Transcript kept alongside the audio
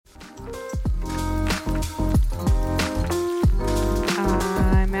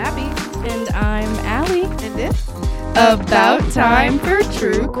About time for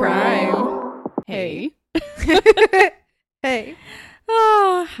true crime. Hey. Hey.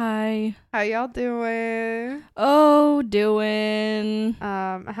 Oh, hi. How y'all doing? Oh, doing.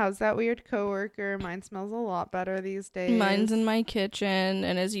 How's that weird coworker? Mine smells a lot better these days. Mine's in my kitchen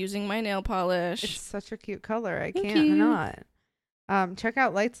and is using my nail polish. It's such a cute color. I Thank can't you. not. Check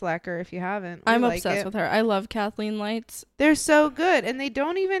out Light Slacker if you haven't. I'm obsessed with her. I love Kathleen Lights. They're so good, and they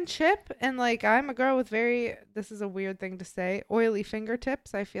don't even chip. And like, I'm a girl with this is a weird thing to say, oily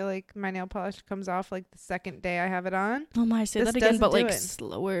fingertips. I feel like my nail polish comes off like the second day I have it on. Oh my, say This that again, but doesn't like do it.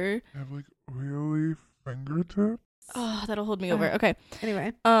 slower. I have like oily fingertips. Oh, that'll hold me over. Okay.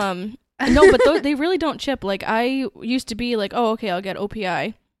 Anyway. No, but they really don't chip. Like, I used to be like, oh, okay, I'll get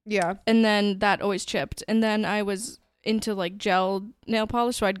OPI. Yeah. And then that always chipped. And then I was into like gel nail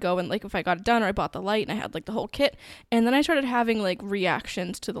polish, so I'd go and like if I got it done or I bought the light and I had like the whole kit, and then I started having like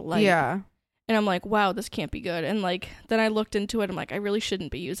reactions to the light. Yeah. And I'm like, wow, this can't be good. And like then I looked into it, I'm like, I really shouldn't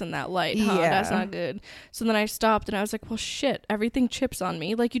be using that light. That's not good. So then I stopped and I was like, well shit, everything chips on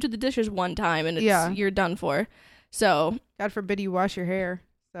me. Like, you do the dishes one time and you're done for. So God forbid you wash your hair.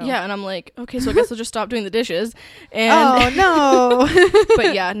 So. Yeah, and I'm like, okay, so I guess I'll just stop doing the dishes. And oh no.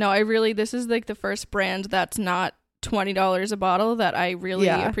 But yeah, no, this is like the first brand that's not $20 a bottle that I really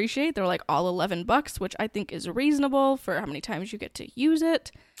appreciate. They're like all $11, which I think is reasonable for how many times you get to use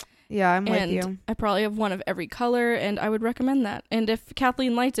it. Yeah, I'm with you. I probably have one of every color, and I would recommend that. And if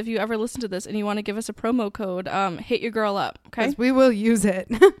Kathleen Lights, if you ever listen to this and you want to give us a promo code, hit your girl up, okay? 'Cause we will use it.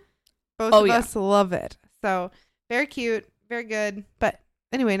 Both of us love it. So very cute, very good. But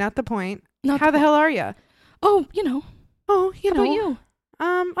anyway, not the point. How the hell are you? Oh, you know. Oh, you know. How about you?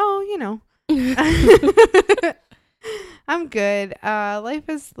 Oh, you know. I'm good. Life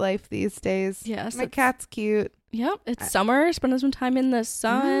is life these days. Yes. My cat's cute. Yep. It's summer. Spending some time in the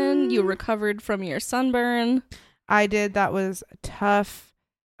sun. You recovered from your sunburn. I did. That was tough.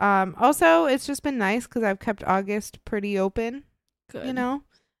 Also, it's just been nice because I've kept August pretty open. Good. You know?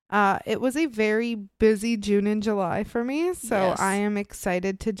 It was a very busy June and July for me. So Yes. I am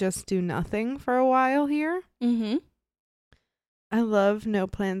excited to just do nothing for a while here. Mm-hmm. I love no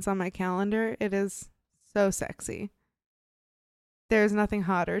plans on my calendar. It is so sexy. There's nothing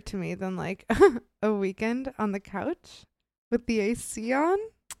hotter to me than like a weekend on the couch with the AC on,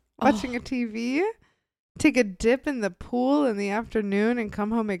 watching a TV, take a dip in the pool in the afternoon and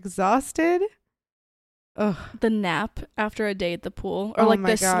come home exhausted. Ugh. The nap after a day at the pool, or like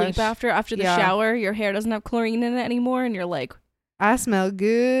the sleep after the shower, your hair doesn't have chlorine in it anymore, and you're like, I smell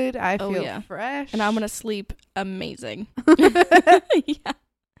good. I feel fresh. And I'm going to sleep amazing. Yeah.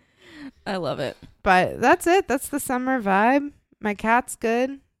 I love it. But that's it. That's the summer vibe. My cat's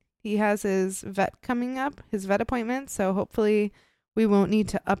good. He has his vet coming up, his vet appointment. So hopefully we won't need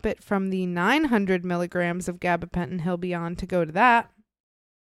to up it from the 900 milligrams of gabapentin he'll be on to go to that.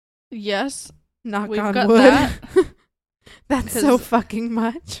 Yes. Knock We've on got wood. that. That's so fucking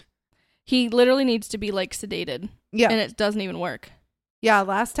much. He literally needs to be like sedated. Yeah. And it doesn't even work. Yeah.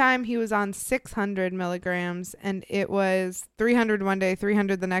 Last time he was on 600 milligrams and it was 300 one day,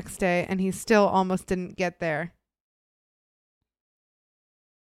 300 the next day. And he still almost didn't get there.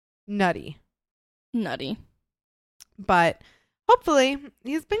 Nutty. But hopefully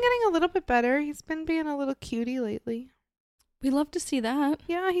he's been getting a little bit better. He's been being a little cutie lately. We love to see that.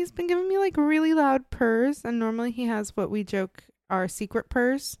 Yeah, he's been giving me like really loud purrs, and normally he has what we joke are secret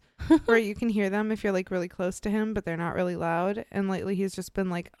purrs where you can hear them if you're like really close to him, but they're not really loud. And lately he's just been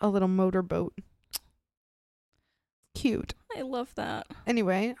like a little motorboat. Cute. I love that.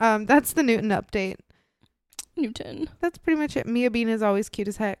 Anyway, that's the Newton update. Newton. That's pretty much it. Mia Bean is always cute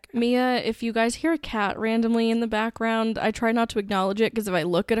as heck. Mia, if you guys hear a cat randomly in the background, I try not to acknowledge it because if I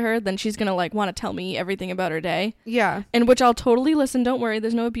look at her, then she's going to like want to tell me everything about her day. Yeah. And which I'll totally listen. Don't worry.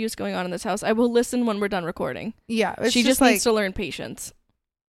 There's no abuse going on in this house. I will listen when we're done recording. Yeah. She just needs to learn patience.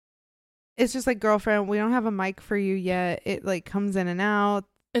 It's just like, girlfriend, we don't have a mic for you yet. It like comes in and out.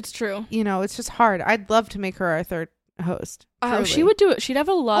 It's true. You know, it's just hard. I'd love to make her our third host. Oh, she would do it. She'd have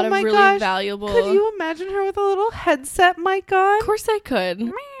a lot of really valuable. Could you imagine her with a little headset mic on? Of course I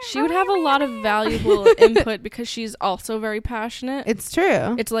could. She would have a lot of valuable input because she's also very passionate. It's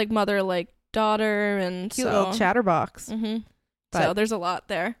true. It's like mother, like daughter, and cute little chatterbox. Mm-hmm. So there's a lot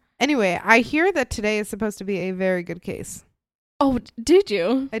there. Anyway, I hear that today is supposed to be a very good case. Oh, did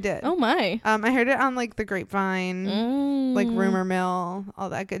you? I did. Oh my. I heard it on like the grapevine, like rumor mill, all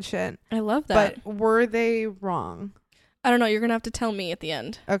that good shit. I love that. But were they wrong? I don't know. You're going to have to tell me at the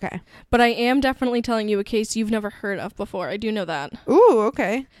end. Okay. But I am definitely telling you a case you've never heard of before. I do know that. Ooh,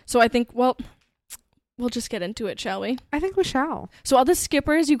 okay. So I think, well, we'll just get into it, shall we? I think we shall. So all the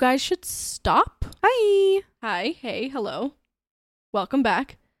skippers, you guys should stop. Hi. Hi. Hey. Hello. Welcome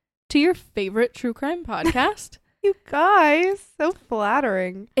back to your favorite true crime podcast. You guys, so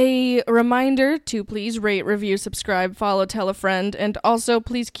flattering. A reminder to please rate, review, subscribe, follow, tell a friend, and also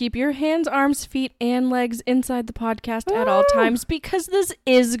please keep your hands, arms, feet, and legs inside the podcast at all times, because this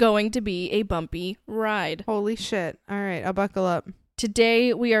is going to be a bumpy ride. Holy shit. All right, I'll buckle up.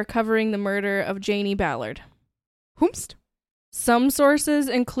 Today, we are covering the murder of Janie Ballard. Whomst? Some sources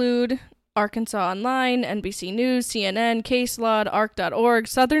include Arkansas Online, NBC News, CNN, Caselod, Arc.org,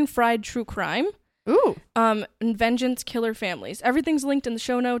 Southern Fried True Crime, ooh, and Vengeance Killer Families. Everything's linked in the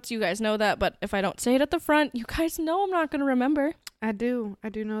show notes. You guys know that, but if I don't say it at the front, you guys know I'm not going to remember. I do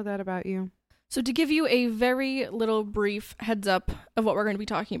know that about you. So to give you a very little brief heads up of what we're going to be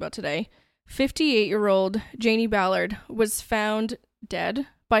talking about today, 58-year-old Janie Ballard was found dead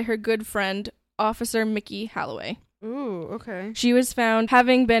by her good friend, Officer Mickey Halloway. Ooh, okay. She was found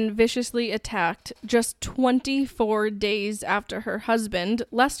having been viciously attacked just 24 days after her husband,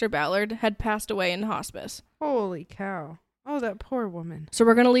 Lester Ballard, had passed away in hospice. Holy cow. Oh, that poor woman. So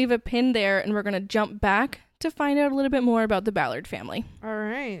we're going to leave a pin there, and we're going to jump back to find out a little bit more about the Ballard family. All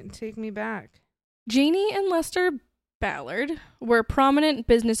right, take me back. Janie and Lester Ballard were prominent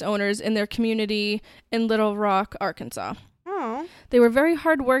business owners in their community in Little Rock, Arkansas. Oh. They were very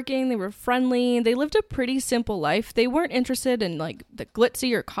hardworking, they were friendly, they lived a pretty simple life. They weren't interested in like the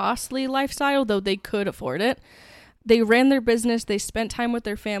glitzy or costly lifestyle, though they could afford it. They ran their business, they spent time with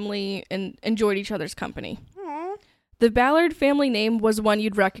their family, and enjoyed each other's company. Aww. The Ballard family name was one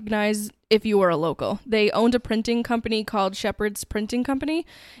you'd recognize if you were a local. They owned a printing company called Shepherd's Printing Company,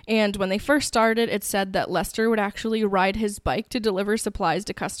 and when they first started, it said that Lester would actually ride his bike to deliver supplies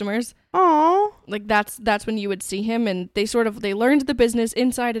to customers. Aww. Like that's when you would see him, and they learned the business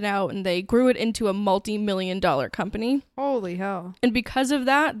inside and out, and they grew it into a multi-million-dollar company. Holy hell. And because of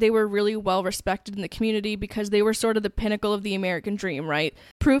that, they were really well respected in the community because they were sort of the pinnacle of the American dream, right?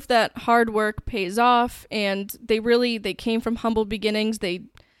 Proof that hard work pays off, and they came from humble beginnings. They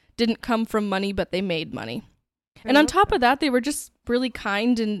didn't come from money, but they made money. And on top of that, they were just really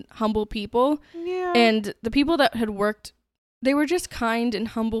kind and humble people. Yeah. And the people that had worked, they were just kind and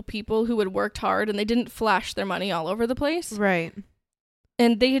humble people who had worked hard, and they didn't flash their money all over the place. Right.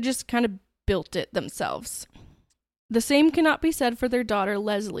 And they had just kind of built it themselves. The same cannot be said for their daughter,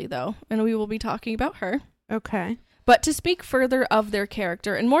 Leslie, though, and we will be talking about her. Okay. But to speak further of their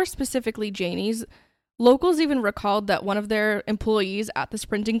character, and more specifically Janie's, locals even recalled that one of their employees at this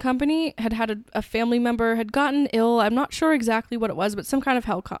printing company had a family member had gotten ill. I'm not sure exactly what it was, but some kind of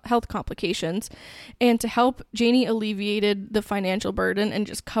health complications. And to help, Janie alleviated the financial burden and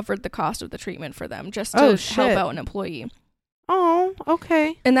just covered the cost of the treatment for them, just to help out an employee. Oh,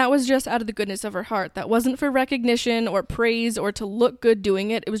 okay. And that was just out of the goodness of her heart. That wasn't for recognition or praise or to look good doing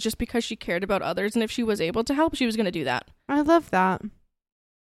it. It was just because she cared about others, and if she was able to help, she was going to do that. I love that.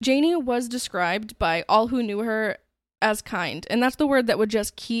 Janie was described by all who knew her as kind, and that's the word that would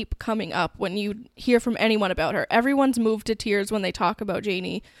just keep coming up when you hear from anyone about her. Everyone's moved to tears when they talk about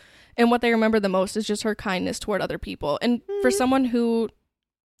Janie, and what they remember the most is just her kindness toward other people. And for someone who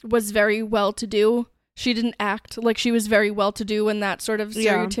was very well-to-do, she didn't act like she was very well-to-do in that sort of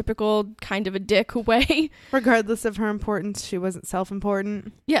stereotypical kind of a dick way. Regardless of her importance, she wasn't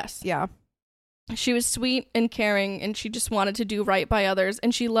self-important. Yes. Yeah. She was sweet and caring, and she just wanted to do right by others,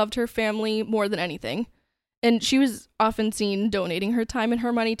 and she loved her family more than anything. And she was often seen donating her time and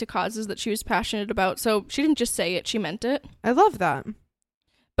her money to causes that she was passionate about, so she didn't just say it, she meant it. I love that.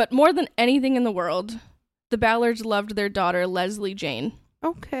 But more than anything in the world, the Ballards loved their daughter, Leslie Jane.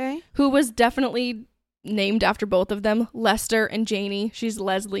 Okay. Who was definitely named after both of them, Lester and Janie. She's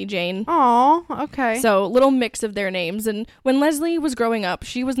Leslie Jane. Oh, okay. So, little mix of their names. And when Leslie was growing up,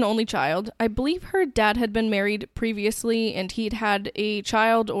 she was an only child. I believe her dad had been married previously, and he'd had a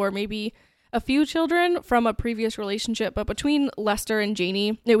child or maybe a few children from a previous relationship. But between Lester and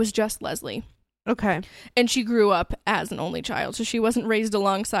Janie, it was just Leslie. Okay. And she grew up as an only child, so she wasn't raised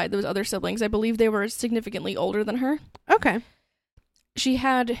alongside those other siblings. I believe they were significantly older than her. Okay. She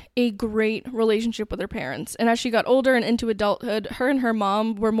had a great relationship with her parents, and as she got older and into adulthood, her and her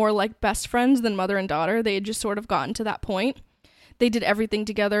mom were more like best friends than mother and daughter. They had just sort of gotten to that point. They did everything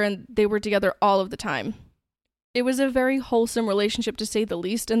together, and they were together all of the time. It was a very wholesome relationship, to say the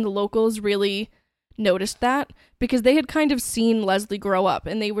least, and the locals really noticed that because they had kind of seen Leslie grow up,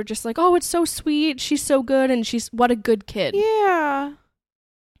 and they were just like, oh, it's so sweet, she's so good, and what a good kid. Yeah.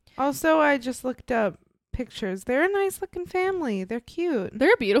 Also, I just looked up pictures. They're a nice looking family. They're cute.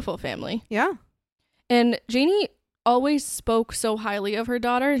 They're a beautiful family. Yeah. And Janie always spoke so highly of her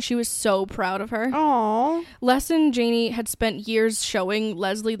daughter, and she was so proud of her. Oh. Les and Janie had spent years showing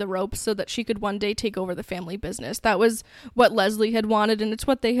Leslie the ropes so that she could one day take over the family business. That was what Leslie had wanted, and it's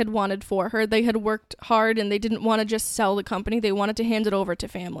what they had wanted for her. They had worked hard, and they didn't want to just sell the company. They wanted to hand it over to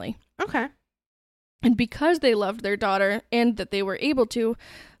family. Okay. And because they loved their daughter and that they were able to,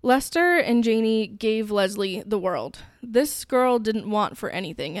 Lester and Janie gave Leslie the world. This girl didn't want for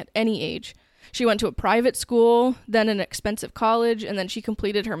anything at any age. She went to a private school, then an expensive college, and then she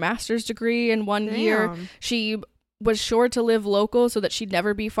completed her master's degree in 1 year. She was sure to live local so that she'd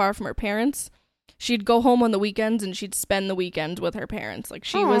never be far from her parents. She'd go home on the weekends and she'd spend the weekend with her parents. Like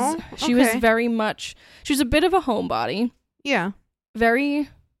she was very much, she was a bit of a homebody. Yeah. Very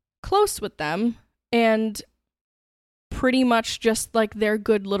close with them and pretty much just like their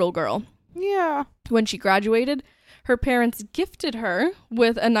good little girl. Yeah. When she graduated, her parents gifted her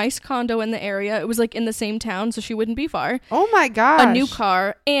with a nice condo in the area. It was like in the same town, so she wouldn't be far. Oh my gosh. A new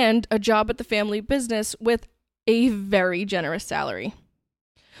car and a job at the family business with a very generous salary,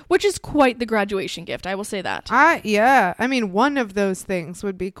 which is quite the graduation gift. I will say that. Yeah. I mean, one of those things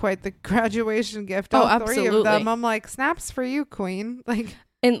would be quite the graduation gift. All absolutely. 3 of them. I'm like, snaps for you, queen. Like,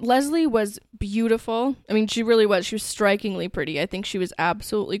 and Leslie was beautiful. I mean, she really was. She was strikingly pretty. I think she was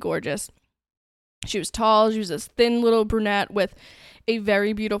absolutely gorgeous. She was tall. She was this thin little brunette with a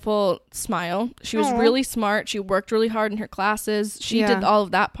very beautiful smile. She was really smart. She worked really hard in her classes. She did all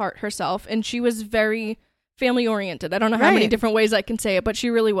of that part herself. And she was very family oriented. I don't know how many different ways I can say it, but she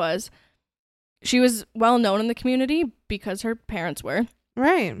really was. She was well known in the community because her parents were.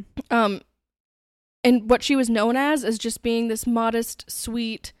 Right. And what she was known as is just being this modest,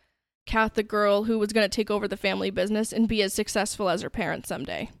 sweet Catholic girl who was going to take over the family business and be as successful as her parents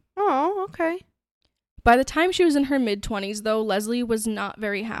someday. Oh, okay. By the time she was in her mid-20s, though, Leslie was not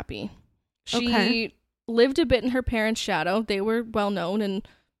very happy. She lived a bit in her parents' shadow. They were well-known and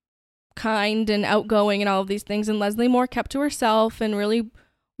kind and outgoing and all of these things, and Leslie more kept to herself and really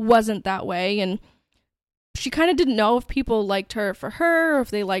wasn't that way. And she kind of didn't know if people liked her for her, or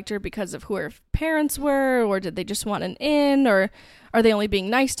if they liked her because of who her parents were, or did they just want an in, or are they only being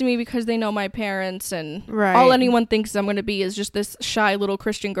nice to me because they know my parents? And all anyone thinks I'm going to be is just this shy little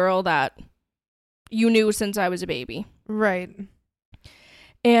Christian girl that you knew since I was a baby. Right.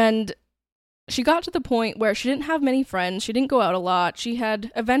 And she got to the point where she didn't have many friends. She didn't go out a lot. She had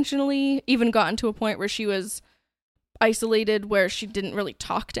eventually even gotten to a point where she was isolated, where she didn't really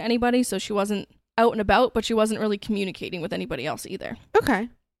talk to anybody. So she wasn't out and about, but she wasn't really communicating with anybody else either. Okay.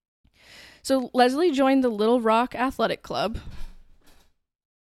 So Leslie joined the Little Rock Athletic Club.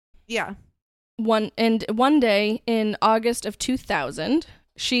 Yeah. One day in August of 2000,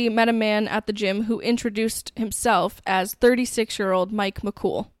 she met a man at the gym who introduced himself as 36-year-old Mike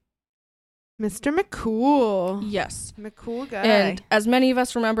Mackool. Mr. Mackool. Yes. Mackool guy. And as many of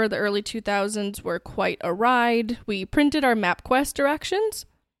us remember, the early 2000s were quite a ride. We printed our MapQuest directions.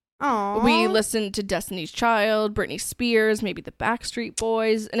 Aww. We listened to Destiny's Child, Britney Spears, maybe the Backstreet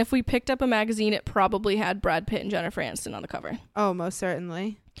Boys. And if we picked up a magazine, it probably had Brad Pitt and Jennifer Aniston on the cover. Oh, most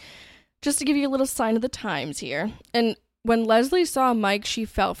certainly. Just to give you a little sign of the times here. And when Leslie saw Mike, she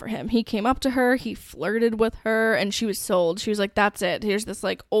fell for him. He came up to her, he flirted with her, and she was sold. She was like, that's it. Here's this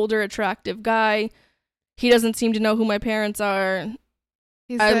like older, attractive guy. He doesn't seem to know who my parents are.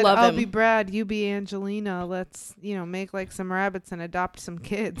 He said, I love him. I'll be Brad, you be Angelina. Let's, make like some rabbits and adopt some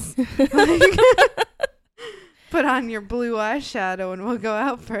kids. Put on your blue eyeshadow and we'll go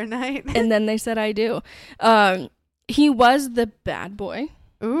out for a night. And then they said, I do. He was the bad boy.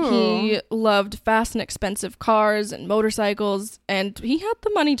 Ooh. He loved fast and expensive cars and motorcycles, and he had the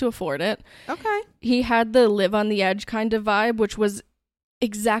money to afford it. Okay. He had the live on the edge kind of vibe, which was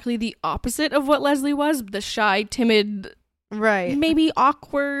exactly the opposite of what Leslie was. The shy, timid, maybe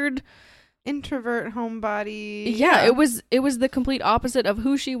awkward, introvert homebody. Yeah, it was the complete opposite of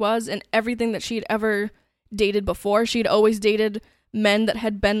who she was and everything that she'd ever dated before. She'd always dated men that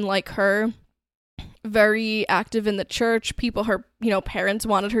had been like her. Very active in the church, people her parents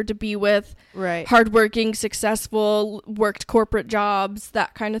wanted her to be with, hardworking, successful, worked corporate jobs,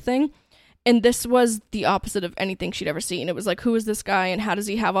 that kind of thing. And this was the opposite of anything she'd ever seen. It was like, who is this guy and how does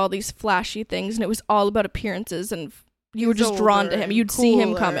he have all these flashy things? And it was all about appearances, and you were just drawn to him. You'd see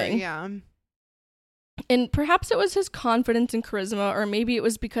him coming. Yeah. And perhaps it was his confidence and charisma, or maybe it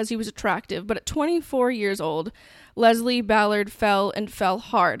was because he was attractive. But at 24 years old, Leslie Ballard fell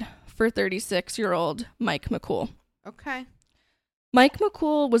hard for 36-year-old Mike Mackool. Okay. Mike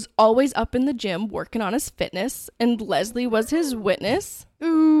Mackool was always up in the gym working on his fitness, and Leslie was his witness.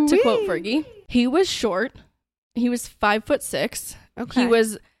 Ooh-wee. To quote Fergie, he was short. He was 5'6". Okay. He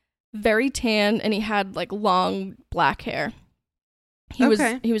was very tan, and he had like long black hair. He was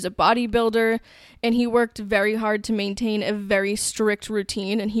a bodybuilder, and he worked very hard to maintain a very strict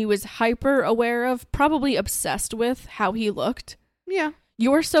routine, and he was hyper aware of, probably obsessed with how he looked. Yeah.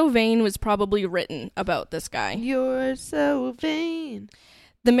 You're So Vain was probably written about this guy. You're so vain.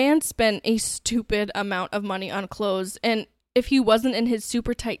 The man spent a stupid amount of money on clothes, and if he wasn't in his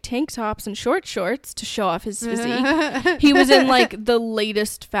super tight tank tops and short shorts to show off his physique, he was in like the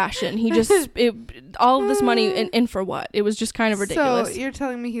latest fashion. He just, all of this money, and for what? It was just kind of ridiculous. So you're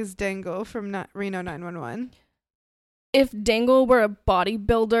telling me he's Dangle from Reno 911? If Dangle were a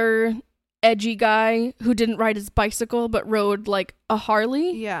bodybuilder, edgy guy who didn't ride his bicycle but rode like a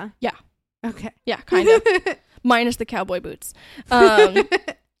Harley. Yeah. Yeah. Okay. Yeah, kind of. Minus the cowboy boots.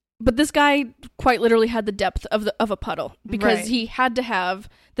 But this guy quite literally had the depth of a puddle, because he had to have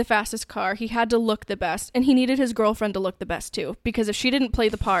the fastest car. He had to look the best, and he needed his girlfriend to look the best too, because if she didn't play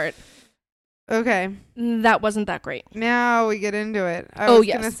the part, okay, that wasn't that great. Now we get into it. I was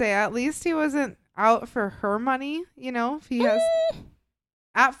going to say, at least he wasn't out for her money, you know, if he has...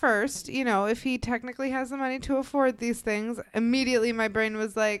 At first, you know, if he technically has the money to afford these things, immediately my brain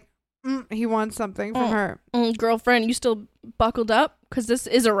was like, he wants something from her. Girlfriend, you still buckled up? Because this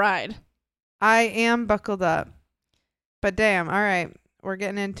is a ride. I am buckled up. But damn, all right, we're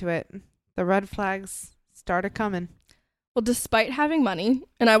getting into it. The red flags started coming. Well, despite having money,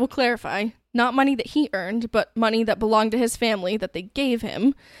 and I will clarify, not money that he earned, but money that belonged to his family that they gave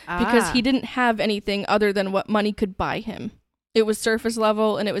him, because he didn't have anything other than what money could buy him. It was surface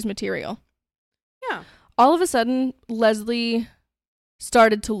level, and it was material. Yeah. All of a sudden, Leslie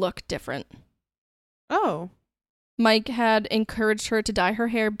started to look different. Oh. Mike had encouraged her to dye her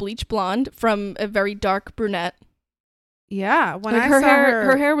hair bleach blonde from a very dark brunette. Yeah. When like I her saw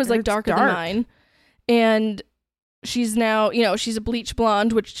her hair was like darker than mine. And she's now, you know, she's a bleach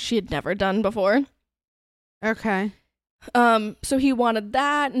blonde, which she had never done before. Okay. So he wanted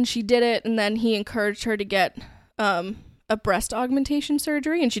that, and she did it, and then he encouraged her to get a breast augmentation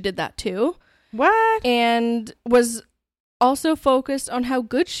surgery, and she did that too. What? And was also focused on how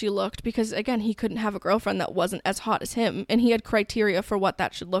good she looked, because again, he couldn't have a girlfriend that wasn't as hot as him, and he had criteria for what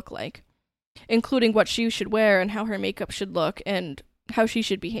that should look like, including what she should wear and how her makeup should look and how she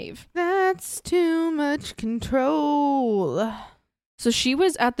should behave. That's too much control. So she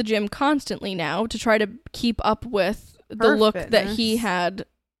was at the gym constantly now to try to keep up with the Her look fitness. that he had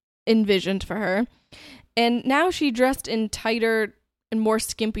envisioned for her. And now she dressed in tighter and more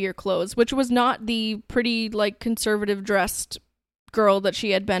skimpier clothes, which was not the pretty, like, conservative dressed girl that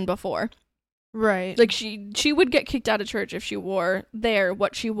she had been before. Right. Like, she would get kicked out of church if she wore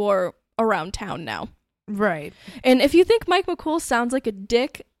what she wore around town now. Right. And if you think Mike Mackool sounds like a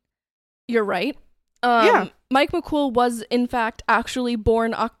dick, you're right. Yeah. Mike Mackool was, in fact, actually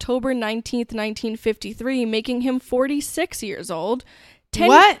born October 19th, 1953, making him 46 years old.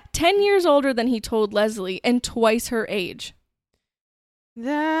 10 years older than he told Leslie, and twice her age.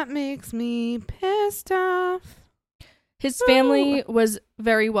 That makes me pissed off. His family was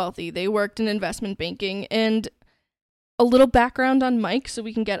very wealthy. They worked in investment banking. And a little background on Mike, so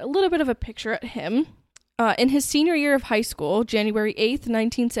we can get a little bit of a picture at him. In his senior year of high school, January 8th,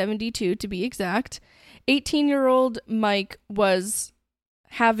 1972 to be exact, 18-year-old Mike was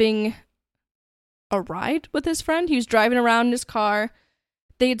having a ride with his friend. He was driving around in his car.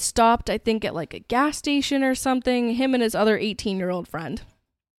 They had stopped, I think, at like a gas station or something, him and his other 18-year-old friend.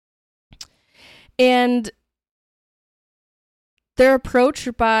 And they're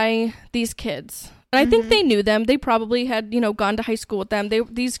approached by these kids. And I think they knew them. They probably had, gone to high school with them.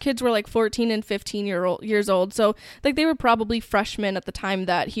 These kids were like 14 and 15 years old. So like they were probably freshmen at the time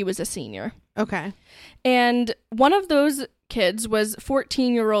that he was a senior. Okay. And one of those kids was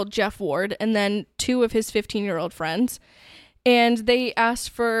 14-year-old Jeff Ward, and then two of his 15-year-old friends. And they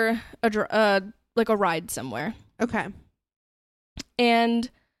asked for a ride somewhere. Okay. And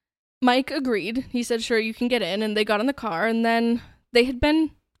Mike agreed. He said, sure, you can get in. And they got in the car, and then they had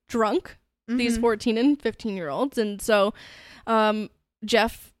been drunk, these 14 and 15-year-olds. And so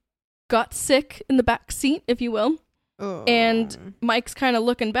Jeff got sick in the back seat, if you will. Oh. And Mike's kind of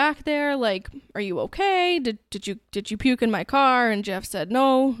looking back there like, are you okay? Did you puke in my car? And Jeff said,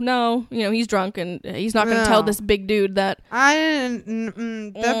 no. He's drunk and he's not going to tell this big dude that. I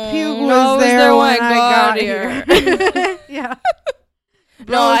didn't. The puke was there when I got here. Yeah.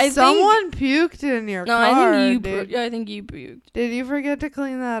 Bro, someone puked in your car. I think you puked. Did you forget to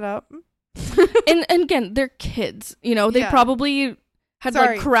clean that up? and again, they're kids. They probably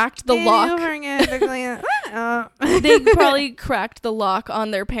had cracked the lock. Bring it. typically. They probably cracked the lock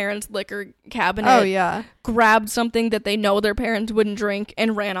on their parents' liquor cabinet. Oh, yeah. Grabbed something that they know their parents wouldn't drink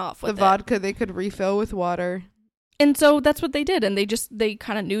and ran off with the vodka they could refill with water. And so that's what they did. And they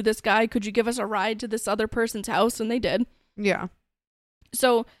kind of knew this guy. Could you give us a ride to this other person's house? And they did. Yeah.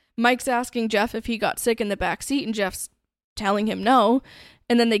 So Mike's asking Jeff if he got sick in the back seat, and Jeff's telling him no.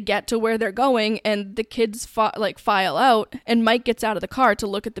 And then they get to where they're going, and the kids file out, and Mike gets out of the car to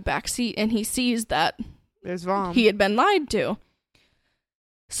look at the back seat, and he sees that there's Vom. He had been lied to.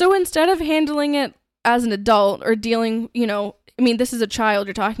 So instead of handling it as an adult or dealing, this is a child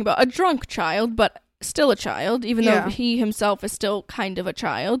you're talking about, a drunk child, but still a child, even though he himself is still kind of a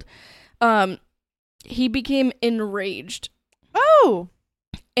child, he became enraged. Oh!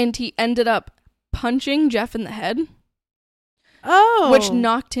 And he ended up punching Jeff in the head. Oh. Which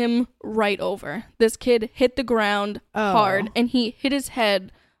knocked him right over. This kid hit the ground hard, and he hit his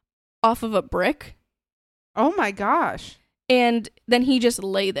head off of a brick. Oh my gosh. And then he just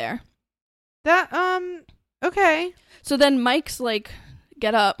lay there. Okay. So then Mike's like,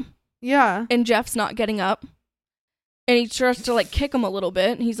 get up. Yeah. And Jeff's not getting up. And he starts to kick him a little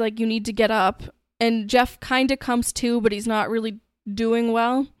bit. And he's like, you need to get up. And Jeff kind of comes to, but he's not really doing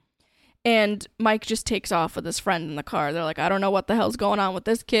well. And Mike just takes off with his friend in the car. They're like, I don't know what the hell's going on with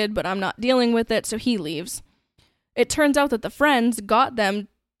this kid, but I'm not dealing with it. So he leaves. It turns out that the friends got them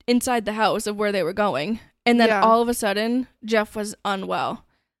inside the house of where they were going. And then all of a sudden, Jeff was unwell.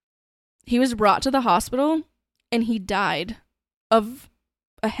 He was brought to the hospital, and he died of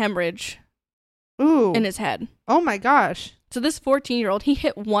a hemorrhage in his head. Oh my gosh. So this 14-year-old, he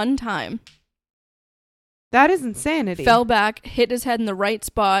hit one time. That is insanity. Fell back, hit his head in the right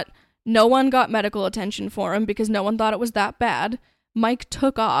spot. No one got medical attention for him because no one thought it was that bad. Mike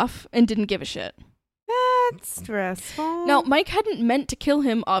took off and didn't give a shit. That's stressful. Now, Mike hadn't meant to kill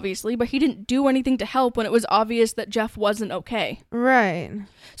him, obviously, but he didn't do anything to help when it was obvious that Jeff wasn't okay. Right.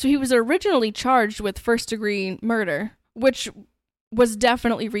 So he was originally charged with first-degree murder, which was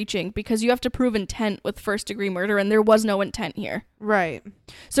definitely reaching because you have to prove intent with first-degree murder, and there was no intent here. Right.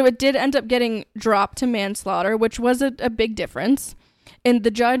 So it did end up getting dropped to manslaughter, which was a big difference. And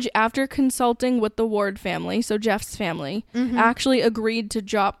the judge, after consulting with the Ward family, so Jeff's family, actually agreed to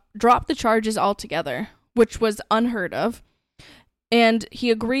drop the charges altogether, which was unheard of. And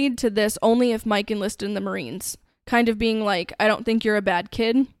he agreed to this only if Mike enlisted in the Marines, kind of being like, I don't think you're a bad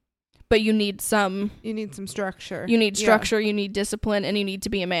kid, but you need some... You need some structure. You need structure, you need discipline, and you need to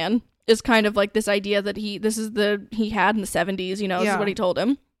be a man. Is kind of like this idea that he had in the 70s, this is what he told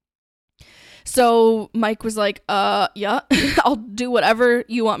him. So Mike was like, yeah, I'll do whatever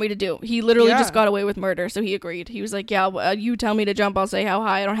you want me to do. He literally just got away with murder, so he agreed. He was like, yeah, you tell me to jump, I'll say how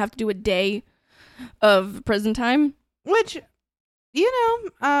high. I don't have to do a day of prison time. Which,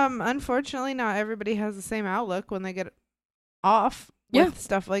 unfortunately not everybody has the same outlook when they get off with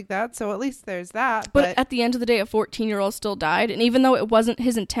stuff like that, so at least there's that. But at the end of the day, a 14-year-old still died, and even though it wasn't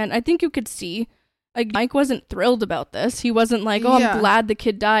his intent, I think you could see, Mike wasn't thrilled about this. He wasn't like, I'm glad the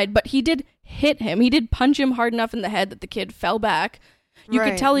kid died, but he did hit him. He did punch him hard enough in the head that the kid fell back. You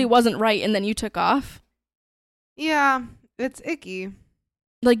could tell he wasn't right, and then you took off. Yeah, it's icky.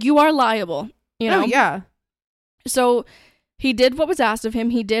 You are liable, Oh, yeah. So he did what was asked of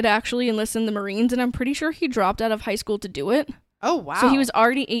him. He did actually enlist in the Marines, and I'm pretty sure he dropped out of high school to do it. Oh, wow. So he was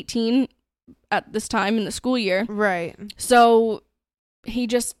already 18 at this time in the school year. Right. So he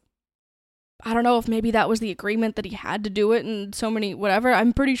just... I don't know if maybe that was the agreement that he had to do it and so many, whatever.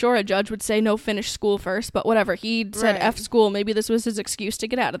 I'm pretty sure a judge would say no, finish school first, but whatever. He said F school. Maybe this was his excuse to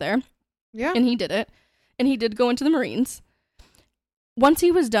get out of there. Yeah. And he did it. And he did go into the Marines. Once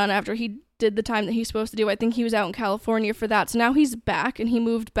he was done, after he did the time that he's supposed to do, I think he was out in California for that. So now he's back, and he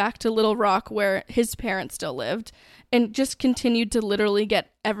moved back to Little Rock where his parents still lived and just continued to literally get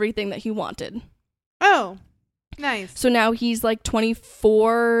everything that he wanted. Oh, nice. So now he's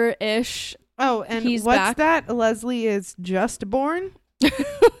 24-ish. Oh, and he's what's back. that? Leslie is just born?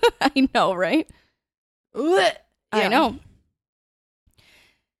 I know, right? Yeah. I know.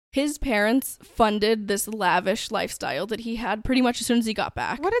 His parents funded this lavish lifestyle that he had pretty much as soon as he got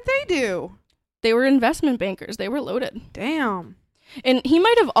back. What did they do? They were investment bankers. They were loaded. Damn. And he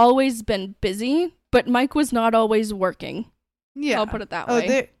might have always been busy, but Mike was not always working. Yeah. I'll put it that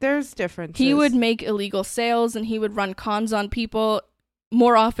way. There's differences. He would make illegal sales, and he would run cons on people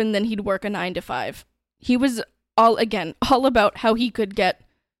more often than he'd work a 9-to-5. He was all about how he could get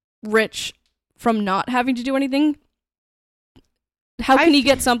rich from not having to do anything. How can he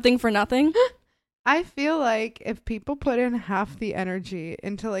get something for nothing? I feel like if people put in half the energy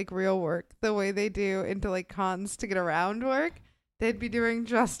into real work the way they do into cons to get around work, they'd be doing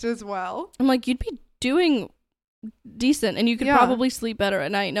just as well. I'm like, you'd be doing decent, and you could probably sleep better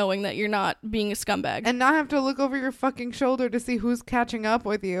at night knowing that you're not being a scumbag. And not have to look over your fucking shoulder to see who's catching up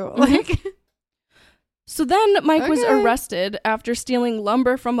with you. Mm-hmm. Like... So then Mike was arrested after stealing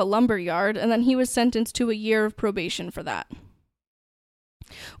lumber from a lumber yard, and then he was sentenced to a year of probation for that.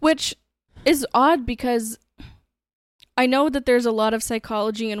 Which is odd because I know that there's a lot of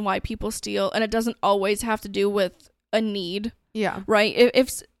psychology in why people steal, and it doesn't always have to do with a need. Yeah. Right?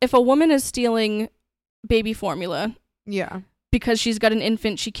 If a woman is stealing baby formula, because she's got an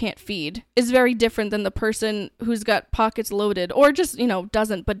infant she can't feed, is very different than the person who's got pockets loaded, or just,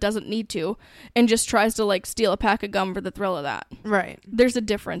 doesn't need to, and just tries to like steal a pack of gum for the thrill of that. Right. There's a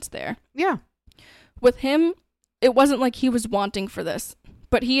difference there. Yeah. With him, it wasn't like he was wanting for this,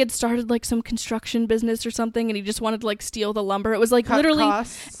 but he had started like some construction business or something, and he just wanted to like steal the lumber. It was like literally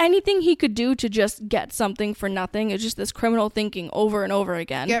anything he could do to just get something for nothing. It's just this criminal thinking over and over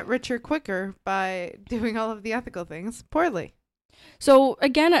again. Get richer quicker by doing all of the ethical things poorly. So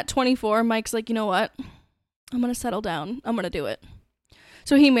again, at 24, Mike's like, you know what? I'm going to settle down. I'm going to do it.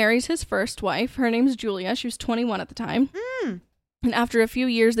 So he marries his first wife. Her name's Julia. She was 21 at the time. And after a few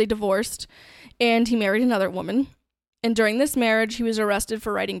years, they divorced, and he married another woman. And during this marriage, he was arrested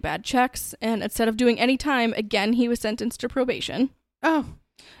for writing bad checks, and instead of doing any time, again, he was sentenced to probation. Oh.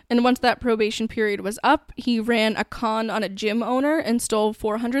 And once that probation period was up, he ran a con on a gym owner and stole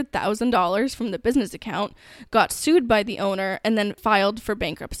 $400,000 from the business account, got sued by the owner, and then filed for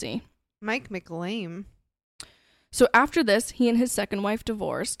bankruptcy. Mike McLame. So after this, he and his second wife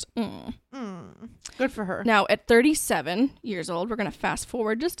divorced. Good for her. Now, at 37 years old, we're going to fast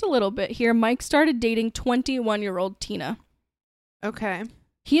forward just a little bit here, Mike started dating 21-year-old Tina. Okay.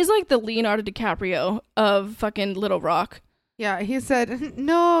 He is like the Leonardo DiCaprio of fucking Little Rock. Yeah, he said,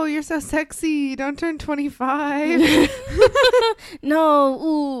 no, you're so sexy. Don't turn 25. No,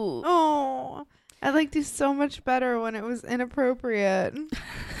 ooh. Oh, I liked you so much better when it was inappropriate.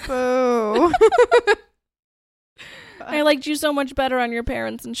 Boo. I liked you so much better on your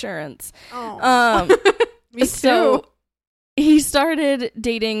parents' insurance. Oh. Me too. So he started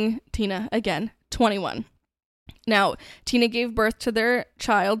dating Tina again, 21. Now, Tina gave birth to their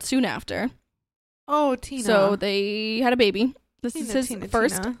child soon after. Oh, Tina. So they had a baby. This is his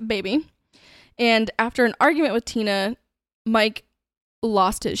first baby. And after an argument with Tina, Mike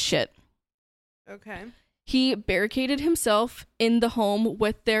lost his shit. Okay. He barricaded himself in the home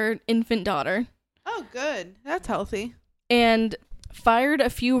with their infant daughter. Oh, good. That's healthy. And fired a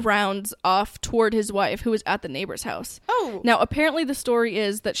few rounds off toward his wife, who was at the neighbor's house. Oh. Now, apparently the story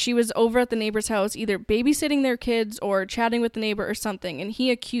is that she was over at the neighbor's house either babysitting their kids or chatting with the neighbor or something, and he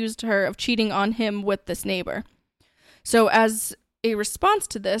accused her of cheating on him with this neighbor. So as a response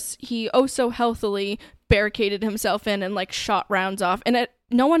to this, he so healthily barricaded himself in and like shot rounds off, and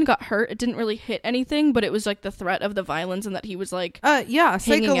no one got hurt. It didn't really hit anything, but it was like the threat of the violence and that he was like yeah,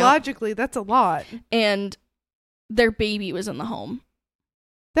 psychologically that's a lot. And their baby was in the home.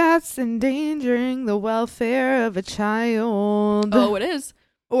 That's endangering the welfare of a child. Oh, it is.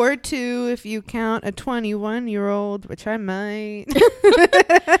 Or two if you count a 21-year-old, which I might.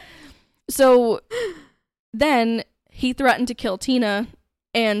 So then he threatened to kill Tina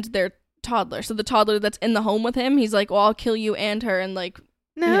and their toddler. So the toddler that's in the home with him, he's like, well, I'll kill you and her. And like,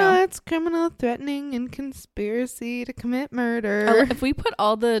 no, it's criminal threatening and conspiracy to commit murder. If we put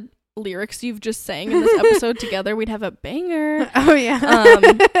all the lyrics you've just sang in this episode together, we'd have a banger. Oh,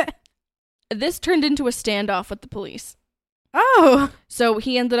 yeah. This turned into a standoff with the police. Oh. So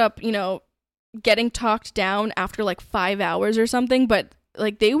he ended up, getting talked down after like 5 hours or something, but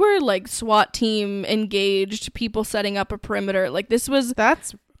like they were like SWAT team engaged, people setting up a perimeter. Like this was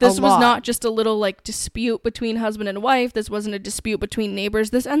not just a little like dispute between husband and wife. This wasn't a dispute between neighbors.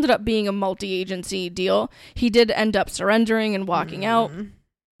 This ended up being a multi-agency deal. He did end up surrendering and walking out,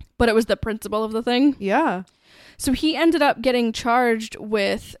 but it was the principle of the thing. Yeah. So he ended up getting charged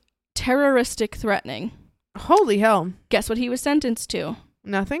with terroristic threatening. Holy hell. Guess what he was sentenced to?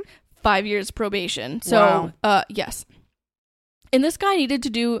 Nothing? 5 years probation. So, yes. And this guy needed to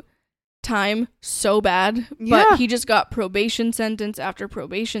do time so bad, but he just got probation sentence after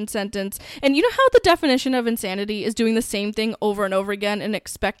probation sentence. And you know how the definition of insanity is doing the same thing over and over again and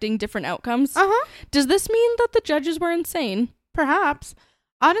expecting different outcomes? Does this mean that the judges were insane? Perhaps.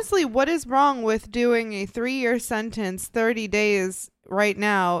 Honestly, what is wrong with doing a 3-year sentence, 30 days right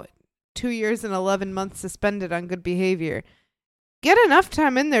now, 2 years and 11 months suspended on good behavior? Get enough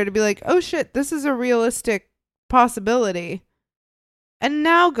time in there to be like, oh shit, this is a realistic possibility. And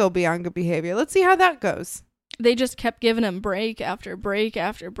now go beyond good behavior. Let's see how that goes. They just kept giving him break after break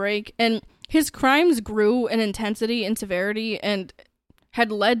after break. And His crimes grew in intensity and severity and had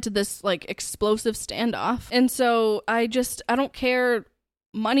led to this like explosive standoff. And so I don't care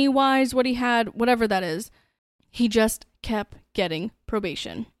money-wise what he had, whatever that is. He just kept getting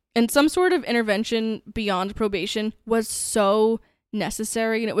probation. And some sort of intervention beyond probation was so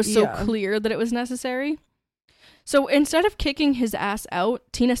necessary, and it was so clear that it was necessary. So instead of kicking his ass out,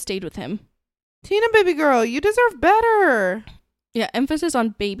 Tina stayed with him. Tina, baby girl, you deserve better. Yeah, emphasis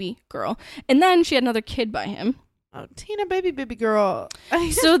on baby girl. And then she had another kid by him. Oh, Tina, baby girl.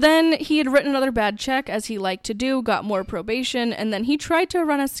 So then he had written another bad check, as he liked to do, got more probation, and then he tried to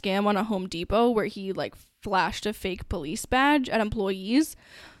run a scam on a Home Depot where he like flashed a fake police badge at employees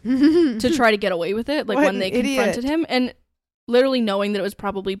to try to get away with it, like when they confronted him. And literally knowing that it was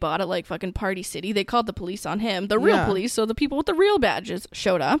probably bought at like fucking Party City, they called the police on him, the real police. So the people with the real badges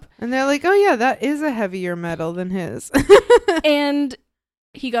showed up, and they're like, oh yeah, that is a heavier metal than his. And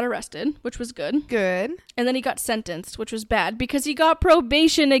he got arrested, which was good. Good. And then he got sentenced, which was bad because he got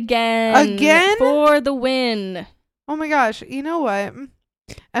probation again for the win. Oh my gosh, you know what?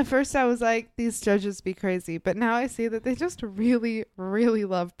 At first I was like, these judges be crazy, but now I see that they just really, really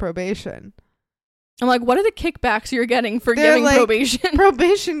love probation. I'm like, what are the kickbacks you're getting for giving like, probation?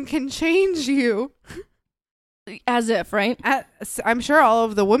 Probation can change you. As if, right? I'm sure all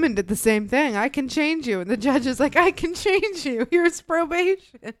of the women did the same thing. I can change you. And the judge is like, I can change you. Here's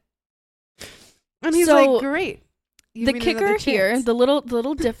probation. And he's like, great. The kicker here, the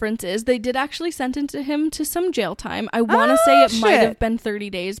little difference is they did actually sentence him to some jail time. I want to say it might have been 30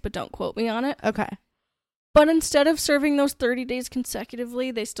 days, but don't quote me on it. Okay. But instead of serving those 30 days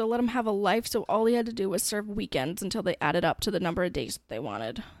consecutively, they still let him have a life, so all he had to do was serve weekends until they added up to the number of days that they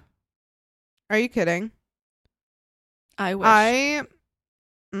wanted. Are you kidding? I wish.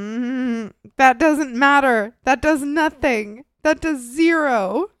 That doesn't matter. That does nothing. That does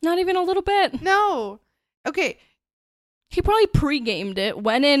zero. Not even a little bit. No. Okay. He probably pre-gamed it,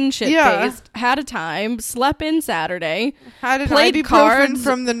 went in shit-faced, had a time, slept in Saturday, had an ibuprofen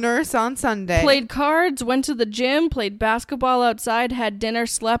from the nurse on Sunday, played cards, went to the gym, played basketball outside, had dinner,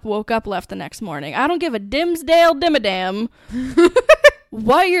 slept, woke up, left the next morning. I don't give a dimsdale dim-a-dam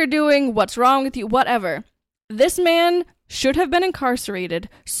what you're doing, what's wrong with you, whatever. This man should have been incarcerated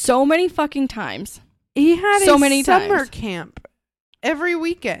so many fucking times. He had so many summer camp every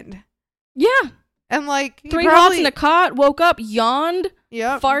weekend. Yeah. And like 3 hops in a cot, woke up, yawned,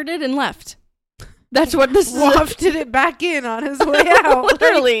 farted, and left. That's what this wafted it back in on his way out.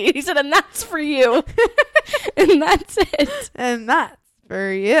 Literally. He said, and that's for you. And that's it. And that's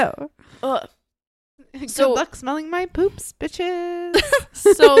for you. Ugh. Good luck smelling my poops, bitches.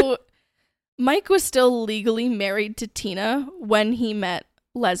 So Mike was still legally married to Tina when he met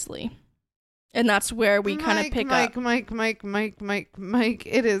Leslie. And that's where we kind of pick up. Mike.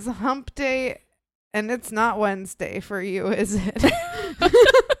 It is hump day. And it's not Wednesday for you, is it?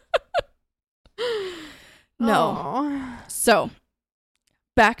 No. Aww. So,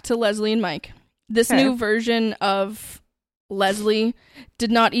 back to Leslie and Mike. This new version of Leslie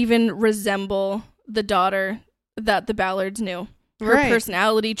did not even resemble the daughter that the Ballards knew. Her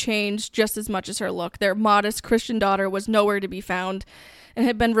personality changed just as much as her look. Their modest Christian daughter was nowhere to be found and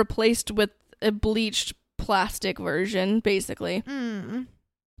had been replaced with a bleached plastic version, basically.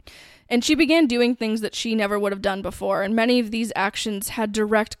 And she began doing things that she never would have done before, and many of these actions had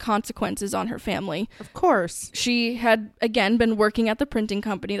direct consequences on her family. Of course. She had, again, been working at the printing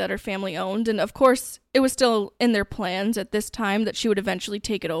company that her family owned, and of course, it was still in their plans at this time that she would eventually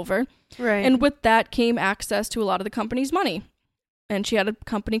take it over. Right. And with that came access to a lot of the company's money, and she had a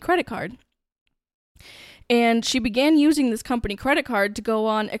company credit card. And she began using this company credit card to go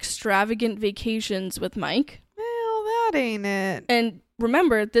on extravagant vacations with Mike. Well, that ain't it. And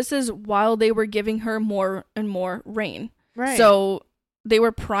remember, this is while they were giving her more and more reign. Right. So they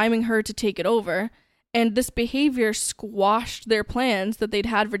were priming her to take it over. And this behavior squashed their plans that they'd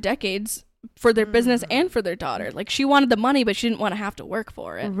had for decades for their business and for their daughter. Like, she wanted the money, but she didn't want to have to work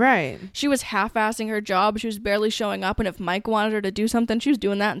for it. Right. She was half-assing her job. She was barely showing up. And if Mike wanted her to do something, she was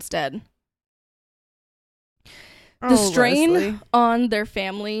doing that instead. The strain on their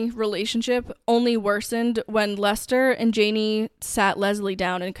family relationship only worsened when Lester and Janie sat Leslie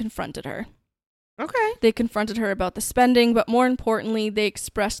down and confronted her. Okay. They confronted her about the spending, but more importantly, they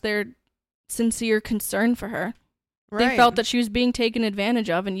expressed their sincere concern for her. Right. They felt that she was being taken advantage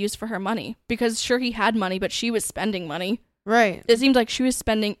of and used for her money. Because sure, he had money, but she was spending money. Right. It seemed like she was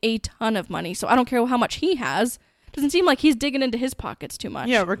spending a ton of money, so I don't care how much he has. Doesn't seem like he's digging into his pockets too much.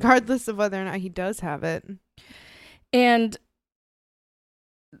 Yeah, regardless of whether or not he does have it. And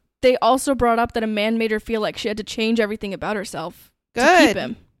they also brought up that a man made her feel like she had to change everything about herself to keep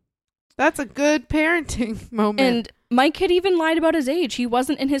him. That's a good parenting moment. And Mike had even lied about his age. He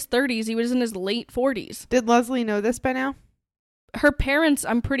wasn't in his 30s. He was in his late 40s. Did Leslie know this by now? Her parents,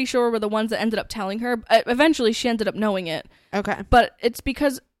 I'm pretty sure, were the ones that ended up telling her. Eventually, she ended up knowing it. Okay. But it's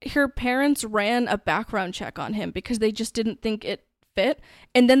because her parents ran a background check on him because they just didn't think it fit.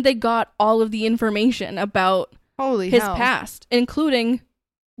 And then they got all of the information about his past, including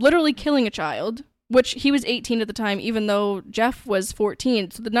literally killing a child, which he was 18 at the time, even though Jeff was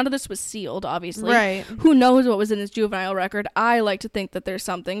 14. So none of this was sealed, obviously. Right. Who knows what was in his juvenile record? I like to think that there's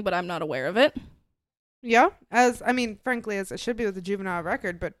something, but I'm not aware of it. Yeah, frankly, as it should be with a juvenile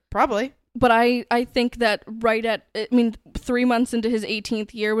record, but probably. But I think that 3 months into his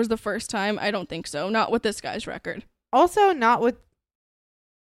 18th year was the first time. I don't think so. Not with this guy's record. Also, not with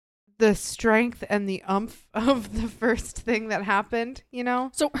the strength and the umph of the first thing that happened, you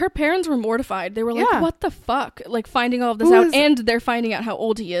know? So her parents were mortified. They were like, what the fuck? Like, finding all of this out. And they're finding out how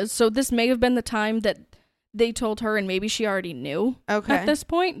old he is. So this may have been the time that they told her, and maybe she already knew at this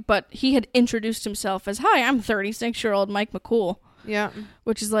point, but he had introduced himself as, hi, I'm 36-year-old Mike Mackool. Yeah.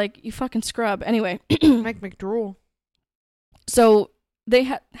 Which is like, you fucking scrub. Anyway. Mike McDrool. So they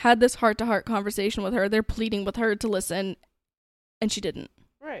had this heart-to-heart conversation with her. They're pleading with her to listen, and she didn't.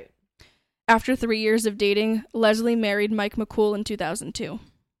 Right. After 3 years of dating, Leslie married Mike Mackool in 2002.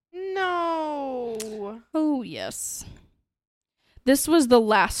 No. Oh, yes. This was the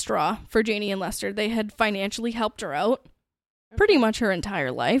last straw for Janie and Lester. They had financially helped her out pretty much her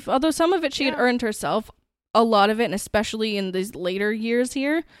entire life. Although some of it she had earned herself. A lot of it, and especially in these later years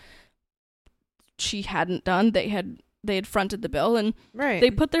here, she hadn't done. They had fronted the bill, and they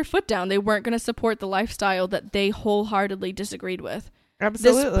put their foot down. They weren't going to support the lifestyle that they wholeheartedly disagreed with.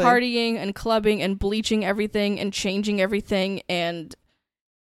 Absolutely. This partying and clubbing and bleaching everything and changing everything and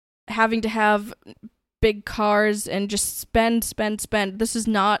having to have big cars and just spend. This is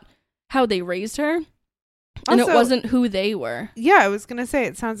not how they raised her. And also, it wasn't who they were. Yeah, I was going to say,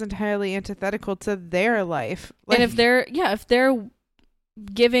 it sounds entirely antithetical to their life. Like, and if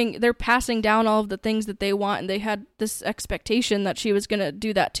they're passing down all of the things that they want, and they had this expectation that she was going to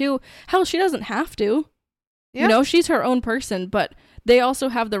do that too. Hell, she doesn't have to. Yeah. You know, she's her own person, but they also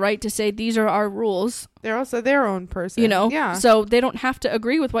have the right to say, these are our rules. They're also their own person. You know? Yeah. So they don't have to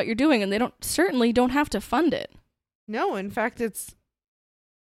agree with what you're doing, and they certainly don't have to fund it. No, in fact, it's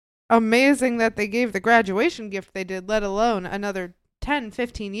amazing that they gave the graduation gift they did, let alone another 10,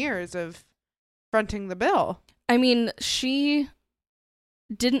 15 years of fronting the bill. I mean, she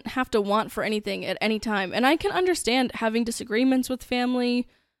didn't have to want for anything at any time. And I can understand having disagreements with family,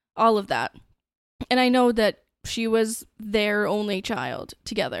 all of that. And I know that she was their only child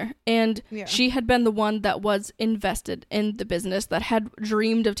together. And she had been the one that was invested in the business, that had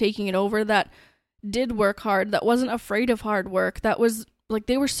dreamed of taking it over, that did work hard, that wasn't afraid of hard work, that was like,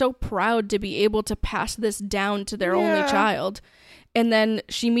 they were so proud to be able to pass this down to their only child. And then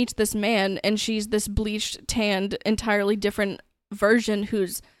she meets this man, and she's this bleached, tanned, entirely different version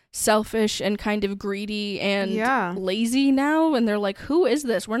who's selfish and kind of greedy and lazy now. And they're like, who is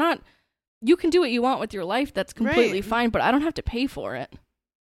this? You can do what you want with your life. That's completely fine, but I don't have to pay for it.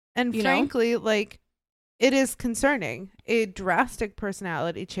 And frankly, like, it is concerning. A drastic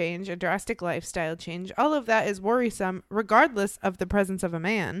personality change, a drastic lifestyle change, all of that is worrisome, regardless of the presence of a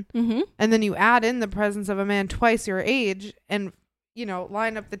man. Mm-hmm. And then you add in the presence of a man twice your age and,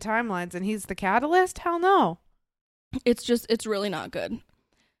 line up the timelines, and he's the catalyst? Hell no. It's really not good.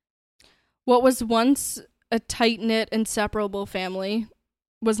 What was once a tight-knit, inseparable family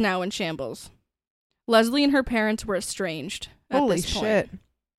was now in shambles. Leslie and her parents were estranged at this point. Holy shit.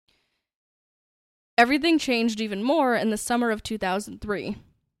 Everything changed even more in the summer of 2003.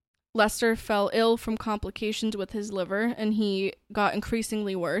 Lester fell ill from complications with his liver, and he got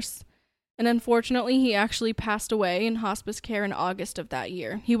increasingly worse. And unfortunately, he actually passed away in hospice care in August of that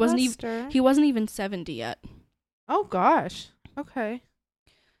year. He wasn't even 70 yet. Oh gosh. Okay.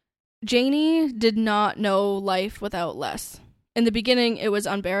 Janie did not know life without Les. In the beginning, it was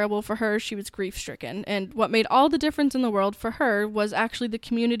unbearable for her. She was grief-stricken. And what made all the difference in the world for her was actually the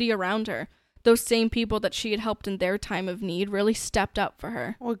community around her. Those same people that she had helped in their time of need really stepped up for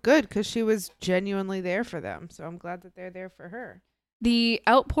her. Well, good, because she was genuinely there for them. So I'm glad that they're there for her. The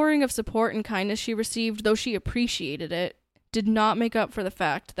outpouring of support and kindness she received, though she appreciated it, did not make up for the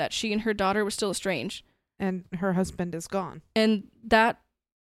fact that she and her daughter were still estranged. And her husband is gone. And that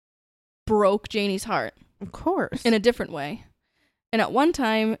broke Janie's heart. Of course. In a different way. And at one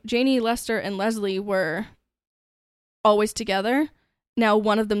time, Janie, Lester, and Leslie were always together. Now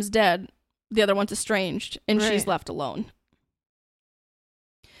one of them's dead, the other one's estranged, and she's left alone.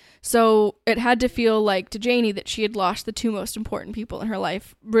 So it had to feel like to Janie that she had lost the two most important people in her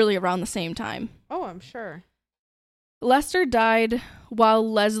life really around the same time. Oh, I'm sure. Lester died while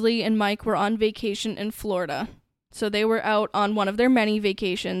Leslie and Mike were on vacation in Florida. So they were out on one of their many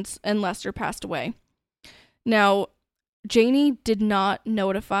vacations, and Lester passed away. Now, Janie did not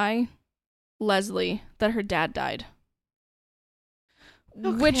notify Leslie that her dad died. Okay.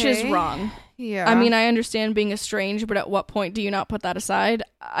 Which is wrong. Yeah. I mean, I understand being estranged, but at what point do you not put that aside?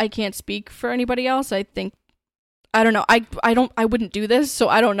 I can't speak for anybody else. I don't know. I wouldn't do this, so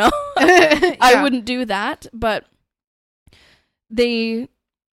I don't know. Yeah. I wouldn't do that, but they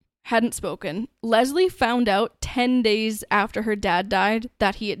hadn't spoken. Leslie found out 10 days after her dad died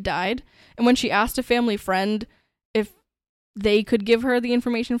that he had died, and when she asked a family friend if they could give her the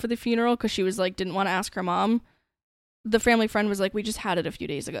information for the funeral, because she was like, didn't want to ask her mom, the family friend was like, we just had it a few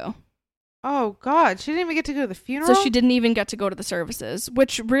days ago. Oh, God. She didn't even get to go to the funeral? So she didn't even get to go to the services,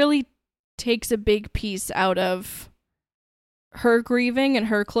 which really takes a big piece out of her grieving and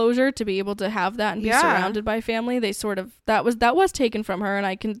her closure to be able to have that and be surrounded by family. They sort of, that was taken from her,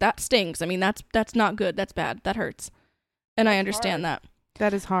 and that stings. I mean, that's not good. That's bad. That hurts. And I understand that.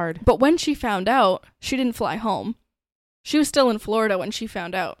 That is hard. But when she found out, she didn't fly home. She was still in Florida when she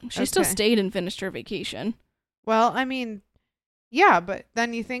found out. She still stayed and finished her vacation. Well, I mean, yeah, but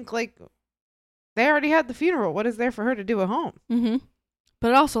then you think, like, they already had the funeral. What is there for her to do at home? Mm-hmm.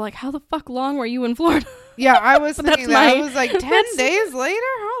 But also, like, how the fuck long were you in Florida? Yeah, I was thinking that. I was like, 10 days later?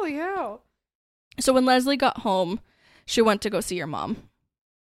 Holy hell. So when Leslie got home, she went to go see her mom.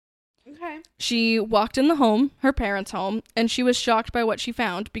 Okay. She walked in the home, her parents' home, and she was shocked by what she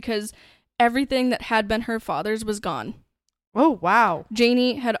found because everything that had been her father's was gone. Oh, wow.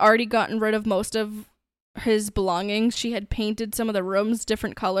 Janie had already gotten rid of most of his belongings. She had painted some of the rooms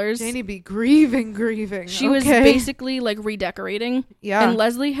different colors. Janie be grieving. She was basically like redecorating. Yeah. And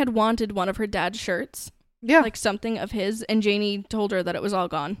Leslie had wanted one of her dad's shirts. Yeah. Like something of his, and Janie told her that it was all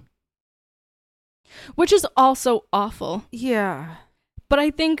gone. Which is also awful. Yeah. But I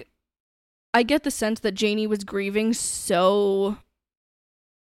think I get the sense that Janie was grieving so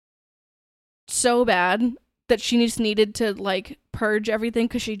bad that she just needed to like purge everything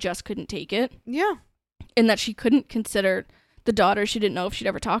because she just couldn't take it. Yeah. And that she couldn't consider the daughter she didn't know if she'd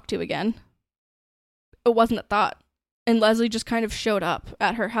ever talk to again. It wasn't a thought. And Leslie just kind of showed up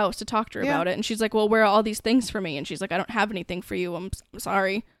at her house to talk to her about it. And she's like, well, where are all these things for me? And she's like, I don't have anything for you. I'm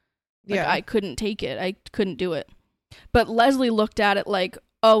sorry. Like, I couldn't take it. I couldn't do it. But Leslie looked at it like,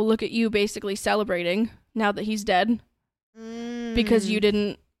 oh, look at you basically celebrating now that he's dead. Because you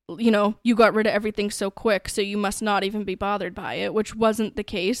didn't, you got rid of everything so quick, so you must not even be bothered by it, which wasn't the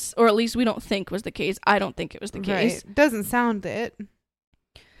case. Or at least we don't think was the case. I don't think it was the case. Doesn't sound it.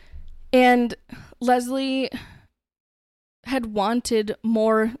 And Leslie had wanted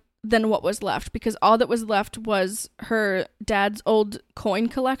more than what was left, because all that was left was her dad's old coin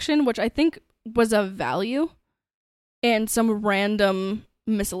collection, which I think was of value, and some random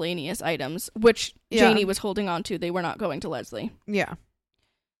miscellaneous items, which Janie was holding on to. They were not going to Leslie. Yeah.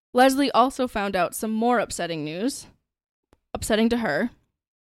 Leslie also found out some more upsetting news, upsetting to her,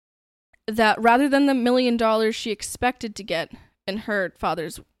 that rather than the $1 million she expected to get in her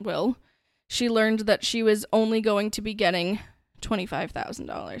father's will, she learned that she was only going to be getting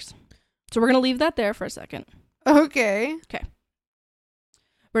 $25,000. So we're going to leave that there for a second. Okay.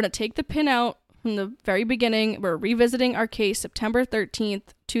 We're going to take the pin out from the very beginning. We're revisiting our case September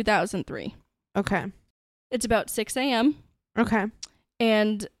 13th, 2003. Okay. It's about 6 a.m. Okay.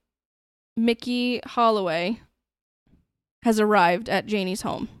 And Mickey Holloway has arrived at Janie's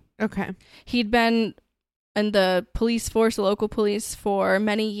home. Okay. He'd been in the police force, the local police, for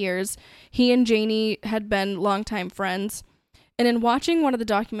many years. He and Janie had been longtime friends. And in watching one of the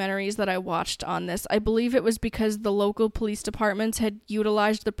documentaries that I watched on this, I believe it was because the local police departments had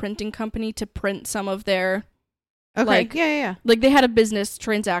utilized the printing company to print some of their... Okay, yeah. Like, they had a business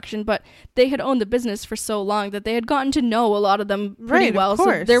transaction, but they had owned the business for so long that they had gotten to know a lot of them pretty well.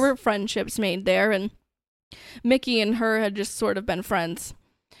 So there were friendships made there, and Mickey and her had just sort of been friends.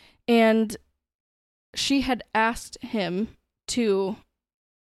 And she had asked him to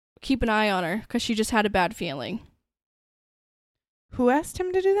keep an eye on her because she just had a bad feeling. Who asked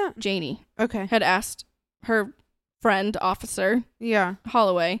him to do that? Janie. Okay. Had asked her friend, officer,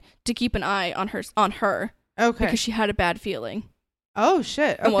 Holloway, to keep an eye on her. Okay. Because she had a bad feeling. Oh,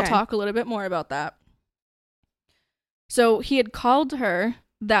 shit. Okay. And we'll talk a little bit more about that. So he had called her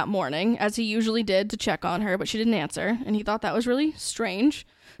that morning, as he usually did, to check on her, but she didn't answer, and he thought that was really strange.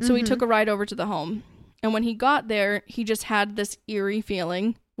 So he took a ride over to the home. And when he got there, he just had this eerie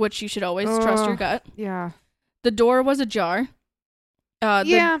feeling, which you should always trust your gut. Yeah. The door was ajar.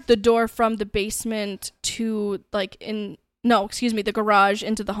 The door from the basement to the garage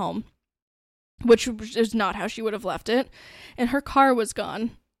into the home, which is not how she would have left it. And her car was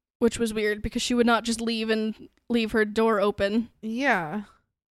gone, which was weird because she would not just leave her door open. Yeah.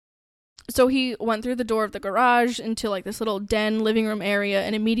 So he went through the door of the garage into like this little den living room area,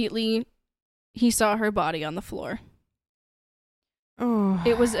 and immediately he saw her body on the floor. Oh.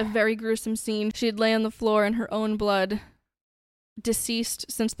 It was a very gruesome scene. She'd lay on the floor in her own blood, deceased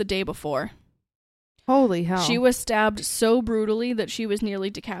since the day before. Holy hell. She was stabbed so brutally that she was nearly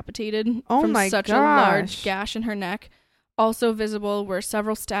decapitated from such a large gash in her neck. Also visible were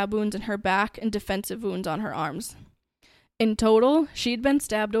several stab wounds in her back and defensive wounds on her arms. In total, she'd been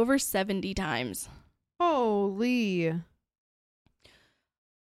stabbed over 70 times. Holy.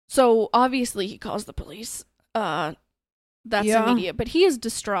 So, obviously, he calls the police. That's immediate. But he is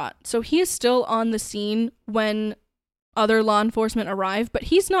distraught. So, he is still on the scene when other law enforcement arrive, but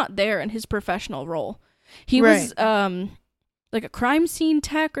he's not there in his professional role. He was, like a crime scene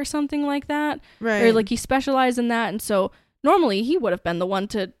tech or something like that. Right. Or, like, he specialized in that. And so, normally, he would have been the one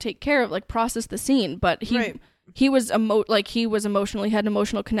to take care of, like, process the scene. But he was emotionally had an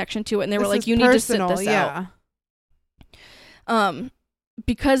emotional connection to it, and they were like, "You need to sit this out."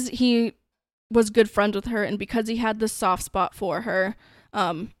 Because he was good friends with her, and because he had this soft spot for her,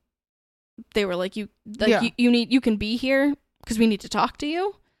 they were like, "You can be here because we need to talk to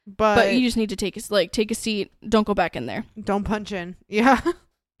you, but you just need to take a seat. Don't go back in there. Don't punch in." Yeah.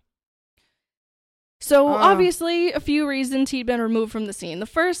 So obviously, a few reasons he'd been removed from the scene. The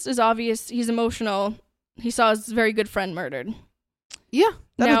first is obvious. He's emotional. He saw his very good friend murdered. Yeah,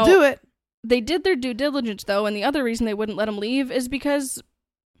 that'll do it. They did their due diligence, though, and the other reason they wouldn't let him leave is because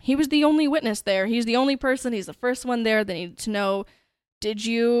he was the only witness there. He's the only person. He's the first one there. They needed to know, did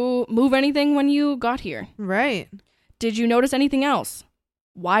you move anything when you got here? Right. Did you notice anything else?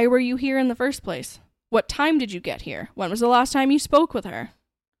 Why were you here in the first place? What time did you get here? When was the last time you spoke with her?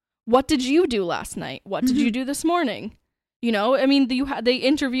 What did you do last night? What did you do this morning? You know, I mean, they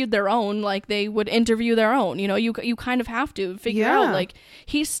interviewed their own, like they would interview their own. You know, you kind of have to figure out, like,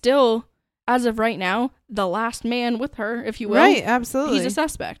 he's still, as of right now, the last man with her, if you will. Right, absolutely. He's a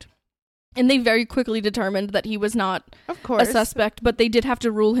suspect. And they very quickly determined that he was not a suspect, but they did have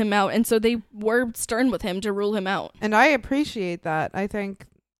to rule him out. And so they were stern with him to rule him out. And I appreciate that. I think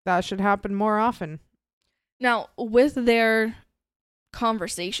that should happen more often. Now, with their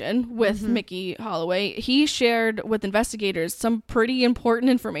conversation with Mickey Holloway, he shared with investigators some pretty important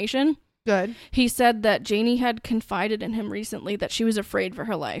information. Good. He said that Janie had confided in him recently that she was afraid for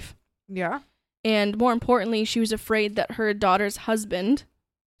her life. Yeah. And more importantly, she was afraid that her daughter's husband,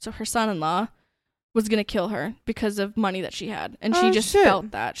 so her son-in-law, was going to kill her because of money that she had. And she just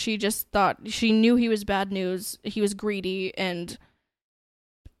felt that. She just thought, she knew he was bad news, he was greedy, and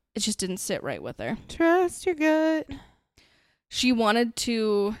it just didn't sit right with her. Trust your gut. She wanted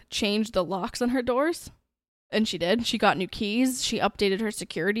to change the locks on her doors, and she did. She got new keys. She updated her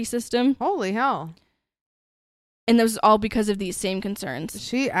security system. Holy hell. And that was all because of these same concerns.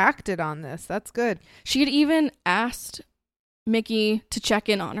 She acted on this. That's good. She had even asked Mickey to check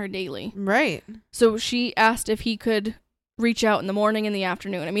in on her daily. Right. So she asked if he could reach out in the morning and the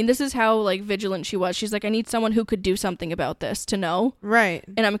afternoon. I mean, this is how, like, vigilant she was. She's like, I need someone who could do something about this to know. Right.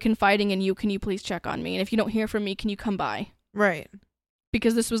 And I'm confiding in you. Can you please check on me? And if you don't hear from me, can you come by? Right.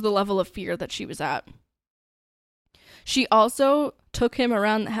 Because this was the level of fear that she was at. She also took him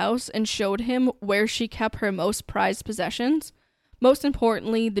around the house and showed him where she kept her most prized possessions. Most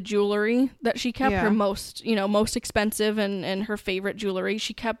importantly, the jewelry that she kept, her most expensive and her favorite jewelry,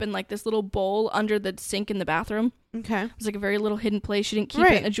 she kept in like this little bowl under the sink in the bathroom. Okay. It was like a very little hidden place. She didn't keep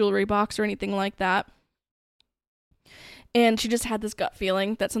it in a jewelry box or anything like that. And she just had this gut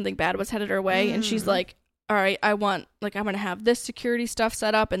feeling that something bad was headed her way. And she's like, all right, I'm going to have this security stuff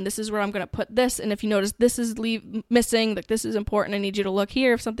set up, and this is where I'm going to put this. And if you notice this is missing, like, this is important. I need you to look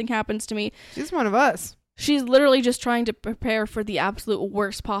here if something happens to me. She's one of us. She's literally just trying to prepare for the absolute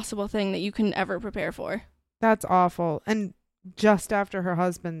worst possible thing that you can ever prepare for. That's awful. And just after her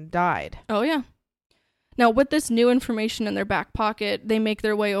husband died. Oh, yeah. Now, with this new information in their back pocket, they make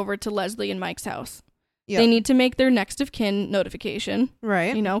their way over to Leslie and Mike's house. Yep. They need to make their next of kin notification.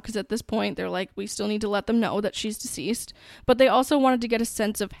 Right. You know, because at this point, they're like, we still need to let them know that she's deceased. But they also wanted to get a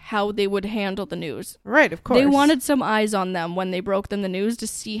sense of how they would handle the news. Right, of course. They wanted some eyes on them when they broke them the news to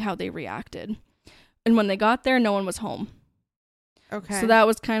see how they reacted. And when they got there, no one was home. Okay. So that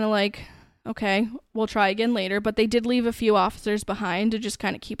was kind of like, okay, we'll try again later. But they did leave a few officers behind to just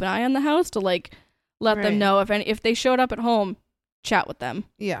kind of keep an eye on the house to, like, let them know if they showed up at home, chat with them.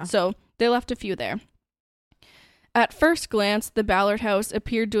 Yeah. So they left a few there. At first glance, the Ballard house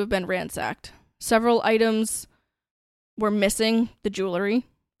appeared to have been ransacked. Several items were missing, the jewelry,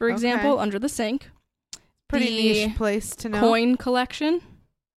 for example, under the sink. Pretty niche place to know. Coin collection.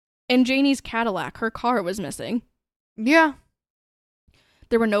 And Janie's Cadillac, her car, was missing. Yeah.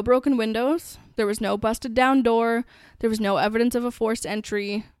 There were no broken windows. There was no busted down door. There was no evidence of a forced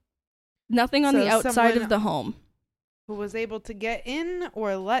entry. Nothing on the outside of the home. Who was able to get in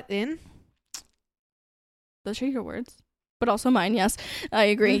or let in. Those are your words. But also mine, yes. I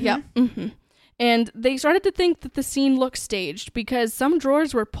agree. Mm-hmm. Yeah. Mm-hmm. And they started to think that the scene looked staged because some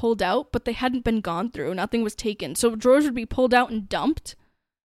drawers were pulled out, but they hadn't been gone through. Nothing was taken. So drawers would be pulled out and dumped,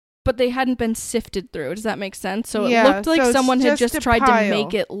 but they hadn't been sifted through. Does that make sense? So it looked like someone had just tried to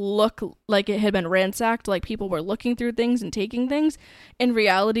make it look like it had been ransacked, like people were looking through things and taking things. In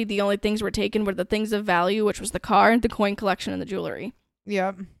reality, the only things were taken were the things of value, which was the car, the coin collection, and the jewelry.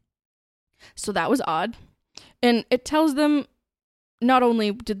 Yep. So that was odd. And it tells them not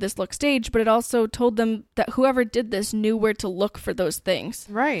only did this look staged, but it also told them that whoever did this knew where to look for those things.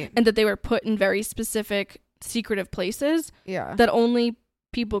 Right. And that they were put in very specific, secretive places. Yeah. That only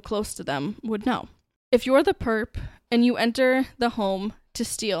people close to them would know. If you're the perp and you enter the home to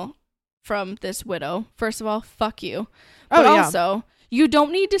steal from this widow, first of all, fuck you. But also, you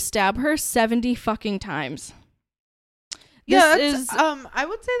don't need to stab her 70 fucking times. Yeah, I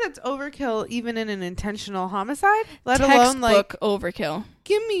would say that's overkill even in an intentional homicide, let alone like overkill.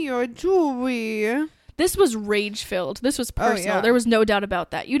 Give me your jewelry. This was rage-filled. This was personal. There was no doubt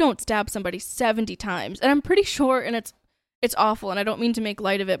about that. You don't stab somebody 70 times. And I'm pretty sure, and it's awful, and I don't mean to make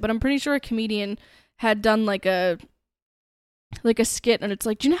light of it, but I'm pretty sure a comedian had done like a skit, and it's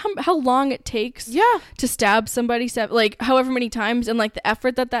like, do you know how long it takes to stab somebody, like however many times, and like the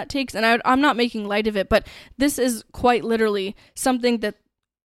effort that takes? And I'm not making light of it, but this is quite literally something that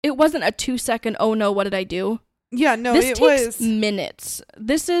it wasn't a 2-second, oh no, what did I do? Yeah, no, this takes minutes.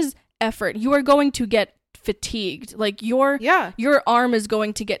 This is effort. You are going to get fatigued. Like your arm is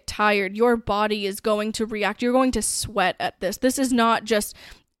going to get tired. Your body is going to react. You're going to sweat at this. This is not just,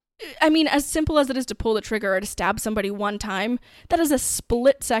 I mean, as simple as it is to pull the trigger or to stab somebody one time, that is a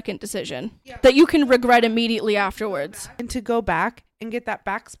split-second decision that you can regret immediately afterwards. And to go back and get that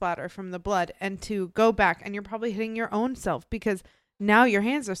back splatter from the blood, and to go back, and you're probably hitting your own self because now your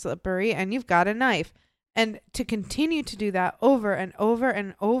hands are slippery and you've got a knife. And to continue to do that over and over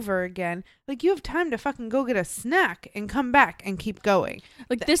and over again, like, you have time to fucking go get a snack and come back and keep going.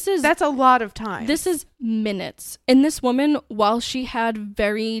 Like, that's a lot of time. This is minutes. And this woman, while she had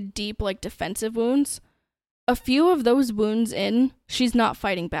very deep, like, defensive wounds, a few of those wounds in, she's not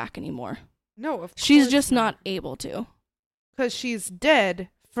fighting back anymore. No, of course she's just not able to. Because she's dead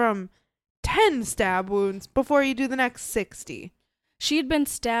from 10 stab wounds before you do the next 60. She had been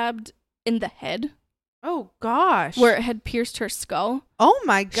stabbed in the head. Oh, gosh. Where it had pierced her skull. Oh,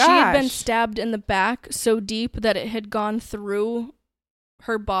 my gosh. She had been stabbed in the back so deep that it had gone through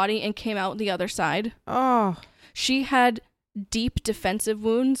her body and came out the other side. Oh. She had deep defensive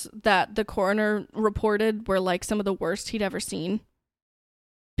wounds that the coroner reported were like some of the worst he'd ever seen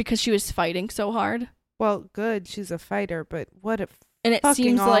because she was fighting so hard. Well, good. She's a fighter, but what a And it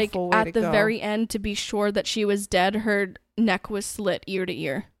seems like at the very end, to be sure that she was dead, her neck was slit ear to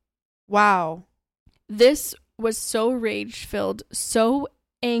ear. Wow. This was so rage-filled, so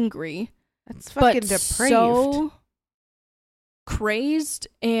angry. That's fucking depraved. So crazed,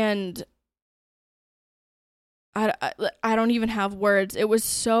 and I don't even have words. It was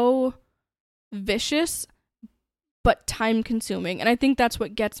so vicious, but time-consuming. And I think that's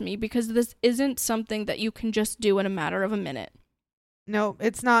what gets me, because this isn't something that you can just do in a matter of a minute. No,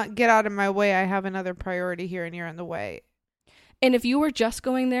 it's not, get out of my way, I have another priority here and you're in the way. And if you were just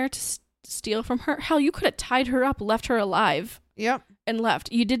going there to steal from her, hell, you could have tied her up, left her alive. Yep. And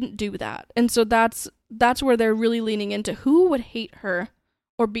left. You didn't do that. And so that's where they're really leaning into who would hate her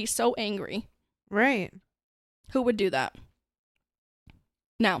or be so angry. Right. Who would do that?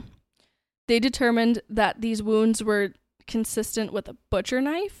 Now, they determined that these wounds were consistent with a butcher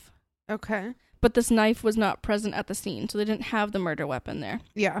knife. Okay. But this knife was not present at the scene, so they didn't have the murder weapon there.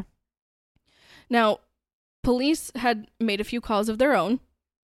 Yeah. Now, police had made a few calls of their own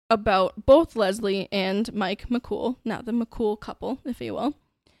about both Leslie and Mike Mackool. Now, the Mackool couple, if you will.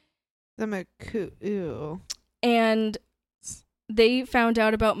 The Mackool. And they found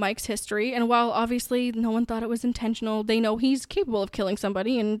out about Mike's history, and while obviously no one thought it was intentional, they know he's capable of killing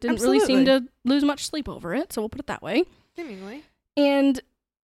somebody and didn't really seem to lose much sleep over it, so we'll put it that way. Seemingly. And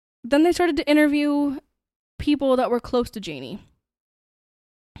then they started to interview people that were close to Janie.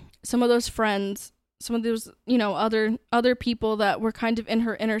 Some of those friends some of those, you know, other people that were kind of in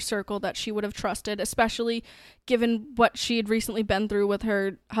her inner circle that she would have trusted, especially given what she had recently been through with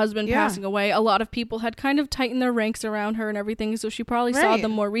her husband passing away. A lot of people had kind of tightened their ranks around her and everything, so she probably saw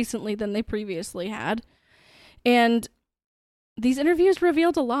them more recently than they previously had. And these interviews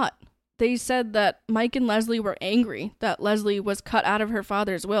revealed a lot. They said that Mike and Leslie were angry that Leslie was cut out of her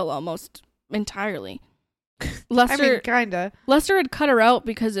father's will almost entirely. Kinda. Lester had cut her out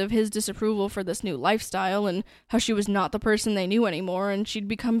because of his disapproval for this new lifestyle and how she was not the person they knew anymore, and she'd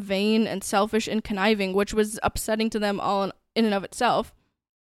become vain and selfish and conniving, which was upsetting to them all in and of itself.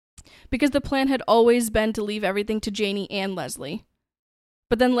 Because the plan had always been to leave everything to Janie and Leslie.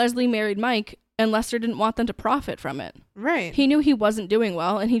 But then Leslie married Mike, and Lester didn't want them to profit from it. Right. He knew he wasn't doing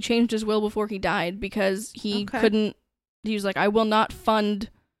well, and he changed his will before he died because he couldn't... He was like, I will not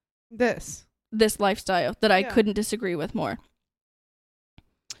fund... this lifestyle that I couldn't disagree with more.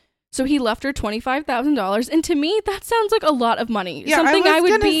 So he left her $25,000, and to me, that sounds like a lot of money. Yeah, something I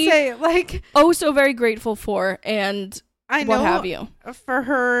would be say, like, so very grateful for, and I what know have you. For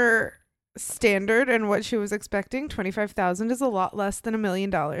her standard and what she was expecting, $25,000 is a lot less than $1 million.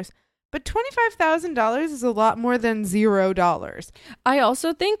 But $25,000 is a lot more than $0. I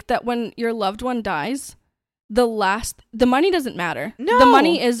also think that when your loved one dies, the money doesn't matter. No. The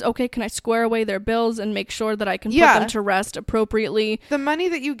money is, okay, can I square away their bills and make sure that I can put them to rest appropriately? The money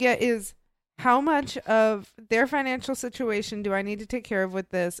that you get is how much of their financial situation do I need to take care of with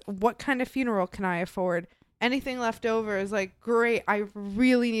this? What kind of funeral can I afford? Anything left over is like, great, I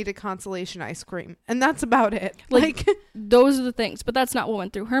really need a consolation ice cream. And that's about it. Like those are the things, but that's not what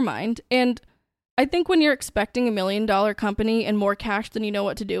went through her mind. And I think when you're expecting $1 million company and more cash than you know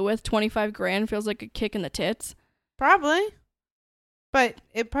what to do with, $25,000 feels like a kick in the tits. Probably. But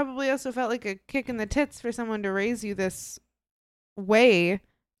it probably also felt like a kick in the tits for someone to raise you this way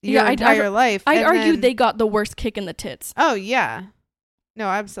your entire life. I'd argue they got the worst kick in the tits. Oh, yeah. No,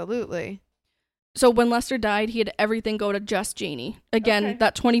 absolutely. So when Lester died, he had everything go to just Janie. Again,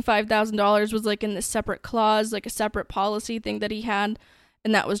 that $25,000 was like in this separate clause, like a separate policy thing that he had.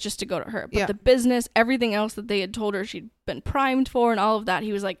 And that was just to go to her. But the business, everything else that they had told her she'd been primed for and all of that,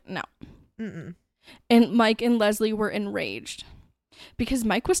 he was like, no. Mm-mm. And Mike and Leslie were enraged. Because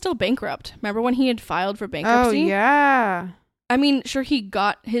Mike was still bankrupt. Remember when he had filed for bankruptcy? Oh, yeah. I mean, sure, he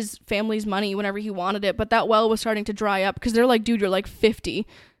got his family's money whenever he wanted it, but that well was starting to dry up because they're like, dude, you're like 50.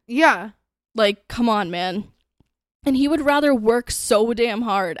 Yeah. Like, come on, man. And he would rather work so damn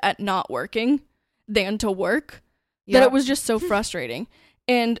hard at not working than to work that it was just so frustrating.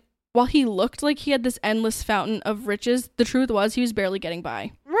 And while he looked like he had this endless fountain of riches, the truth was he was barely getting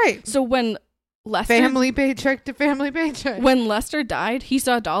by. Right. So when Lester... Family paycheck to family paycheck. When Lester died, he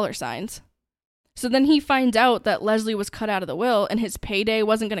saw dollar signs. So then he finds out that Leslie was cut out of the will and his payday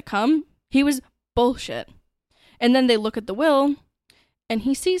wasn't going to come. He was bullshit. And then they look at the will and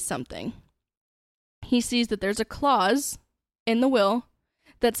he sees something. He sees that there's a clause in the will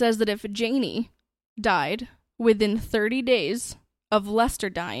that says that if Janie died within 30 days of Lester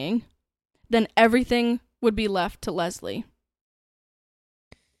dying, then everything would be left to Leslie.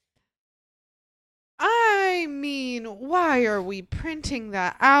 I mean, why are we printing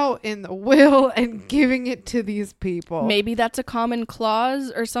that out in the will and giving it to these people? Maybe that's a common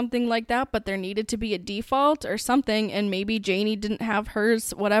clause or something like that, but there needed to be a default or something, and maybe Janie didn't have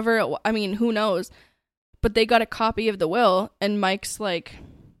hers, whatever. I mean, who knows? But they got a copy of the will, and Mike's like,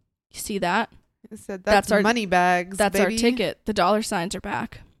 you see that? He said, that's our money bags, That's baby. our ticket. The dollar signs are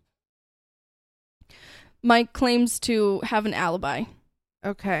back. Mike claims to have an alibi.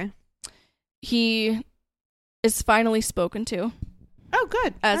 Okay. He is finally spoken to. Oh,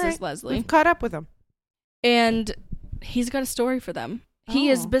 good. As is Leslie. We've caught up with him. And he's got a story for them. He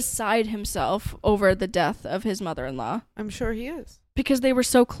is beside himself over the death of his mother-in-law. I'm sure he is. Because they were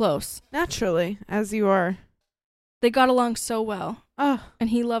so close. Naturally, as you are. They got along so well. Oh. And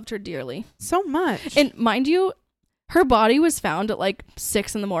he loved her dearly. So much. And mind you, her body was found at like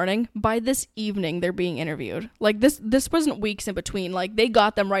 6 a.m. By this evening, they're being interviewed. Like this wasn't weeks in between. Like they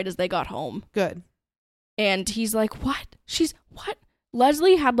got them right as they got home. Good. And he's like, what? She's what?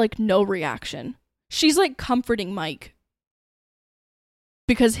 Leslie had like no reaction. She's like comforting Mike.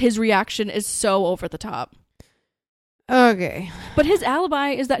 Because his reaction is so over the top. Okay. But his alibi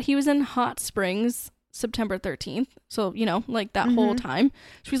is that he was in Hot Springs September 13th. So, you know, like that whole time.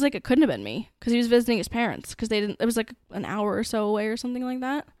 So he's like, it couldn't have been me. Because he was visiting his parents. Because it was like an hour or so away or something like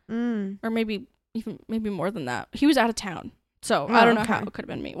that. Or maybe more than that. He was out of town. So I don't know how it could have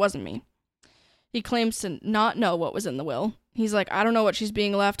been me. It wasn't me. He claims to not know what was in the will. He's like, I don't know what she's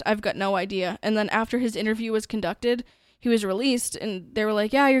being left. I've got no idea. And then after his interview was conducted, he was released, and they were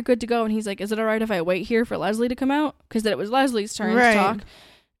like, yeah, you're good to go. And he's like, is it all right if I wait here for Leslie to come out? Because it was Leslie's turn to talk.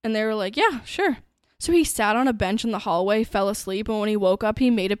 And they were like, yeah, sure. So he sat on a bench in the hallway, fell asleep, and when he woke up,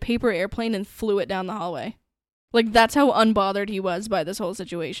 he made a paper airplane and flew it down the hallway. Like, that's how unbothered he was by this whole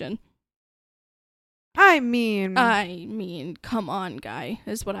situation. I mean, come on, guy,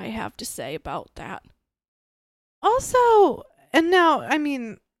 is what I have to say about that. Also, and now, I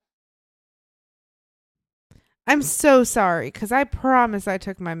mean, I'm so sorry, because I promise I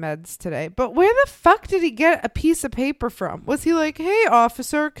took my meds today. But where the fuck did he get a piece of paper from? Was he like, hey,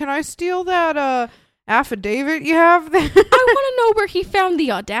 officer, can I steal that affidavit you have there? I want to know where he found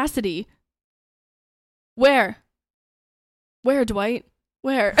the audacity. Where? Where, Dwight?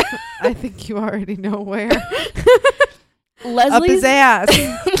 Where? I think you already know where. Leslie's up his ass.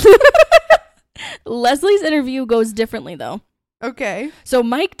 Leslie's interview goes differently, though. Okay. So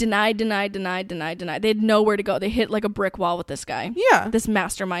Mike denied. They had nowhere to go. They hit like a brick wall with this guy. Yeah. This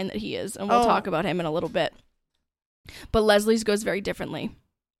mastermind that he is. And we'll talk about him in a little bit. But Leslie's goes very differently.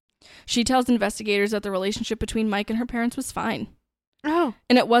 She tells investigators that the relationship between Mike and her parents was fine. Oh.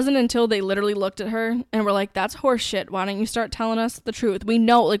 And it wasn't until they literally looked at her and were like, that's horse shit. Why don't you start telling us the truth? We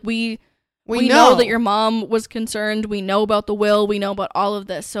know, like, we know that your mom was concerned. We know about the will. We know about all of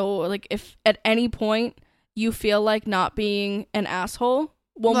this. So, like, if at any point you feel like not being an asshole,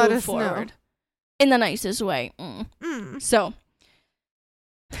 we'll move forward. Know. In the nicest way. So,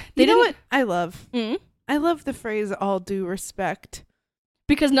 you know what I love? I love the phrase, all due respect.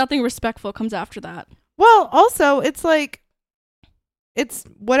 Because nothing respectful comes after that. Well, also, it's like, it's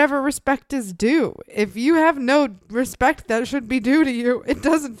whatever respect is due. If you have no respect that should be due to you, it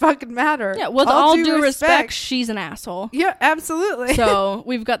doesn't fucking matter. Yeah, with all due respect, she's an asshole. Yeah, absolutely. So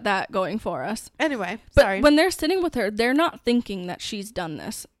we've got that going for us. Anyway, but when they're sitting with her, they're not thinking that she's done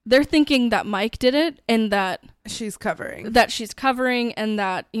this. They're thinking that Mike did it and that she's covering. And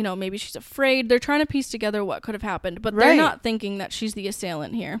that, you know, maybe she's afraid. They're trying to piece together what could have happened, but they're not thinking that she's the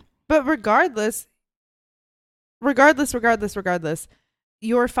assailant here. But regardless,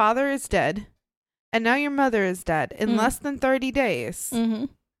 your father is dead, and now your mother is dead in less than 30 days.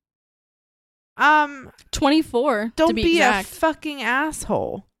 24. Don't to be exact. A fucking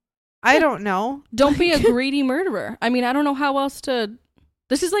asshole. I don't know. Don't be a greedy murderer. I mean, I don't know how else to.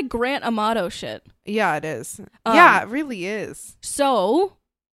 This is like Grant Amato shit. Yeah, it is. Yeah, it really is. So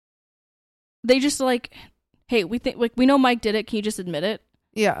they just like, hey, we think like we know Mike did it. Can you just admit it?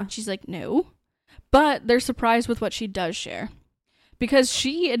 Yeah. She's like, no. But they're surprised with what she does share. Because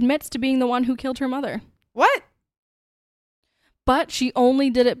she admits to being the one who killed her mother. What? But she only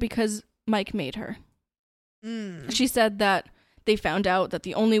did it because Mike made her. She said that they found out that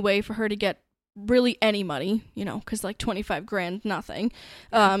the only way for her to get really any money, you know, because like 25 grand, nothing.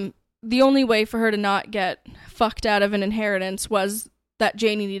 The only way for her to not get fucked out of an inheritance was that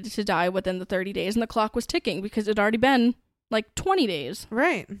Janie needed to die within the 30 days. And the clock was ticking because it had already been like 20 days.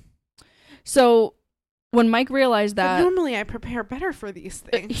 Right. So when Mike realized that... But normally I prepare better for these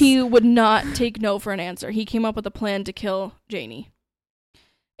things. He would not take no for an answer. He came up with a plan to kill Janie.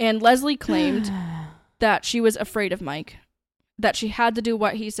 And Leslie claimed that she was afraid of Mike. That she had to do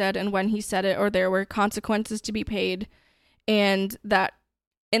what he said and when he said it, or there were consequences to be paid. And that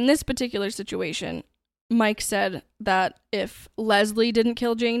in this particular situation, Mike said that if Leslie didn't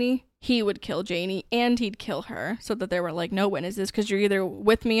kill Janie, he would kill Janie and he'd kill her. So that they were like, no witnesses, because you're either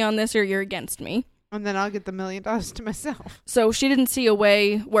with me on this or you're against me. And then I'll get the $1 million to myself. So she didn't see a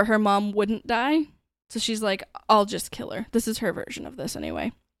way where her mom wouldn't die. So she's like, I'll just kill her. This is her version of this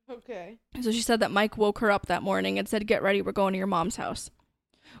anyway. Okay. So she said that Mike woke her up that morning and said, get ready, we're going to your mom's house.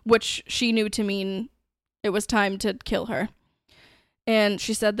 Which she knew to mean it was time to kill her. And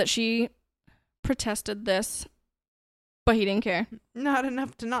she said that she protested this, but he didn't care. Not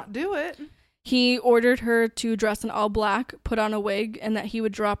enough to not do it. He ordered her to dress in all black, put on a wig, and that he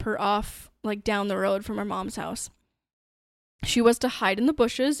would drop her off like down the road from her mom's house. She was to hide in the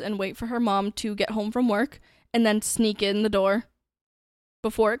bushes and wait for her mom to get home from work and then sneak in the door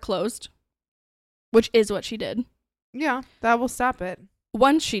before it closed, which is what she did. Yeah, that will stop it.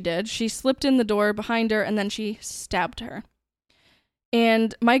 Once she did, she slipped in the door behind her and then she stabbed her.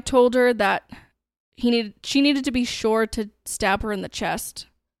 And Mike told her that she needed to be sure to stab her in the chest.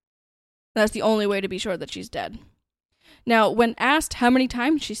 That's the only way to be sure that she's dead. Now, when asked how many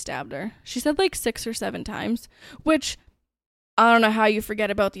times she stabbed her, she said like 6 or 7 times, which I don't know how you forget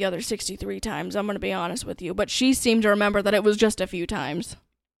about the other 63 times, I'm going to be honest with you, but she seemed to remember that it was just a few times.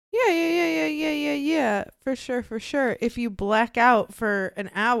 Yeah. For sure. If you black out for an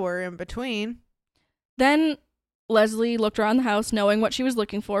hour in between. Then Leslie looked around the house knowing what she was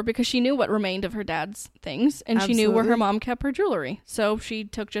looking for because she knew what remained of her dad's things, and she knew where her mom kept her jewelry. So she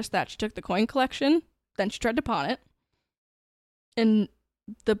took just that. She took the coin collection, then she tried to pawn it, and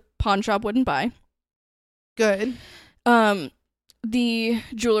the pawn shop wouldn't buy. Good. The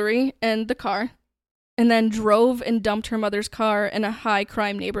jewelry and the car, and then drove and dumped her mother's car in a high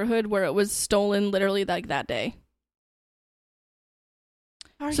crime neighborhood where it was stolen literally like that day.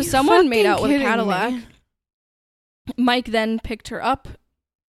 So someone made out with a Cadillac. Me? Mike then picked her up.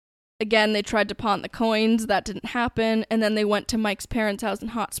 Again, they tried to pawn the coins. That didn't happen. And then they went to Mike's parents' house in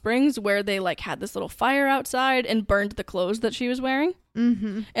Hot Springs where they like had this little fire outside and burned the clothes that she was wearing.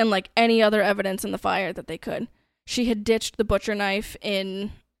 Mm-hmm. And like any other evidence in the fire that they could. She had ditched the butcher knife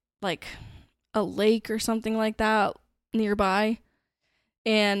in like a lake or something like that nearby.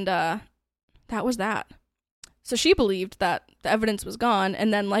 And that was that. So she believed that the evidence was gone.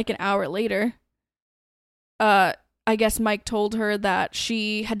 And then like an hour later, I guess Mike told her that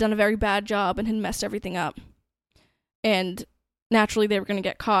she had done a very bad job and had messed everything up. And naturally they were going to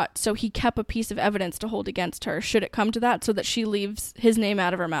get caught. So he kept a piece of evidence to hold against her, should it come to that, so that she leaves his name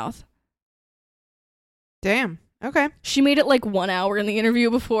out of her mouth. Damn. Okay. She made it like 1 hour in the interview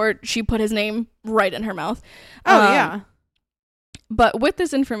before she put his name right in her mouth. Oh, yeah. But with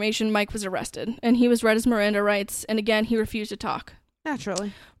this information, Mike was arrested. And he was read his Miranda rights. And again, he refused to talk.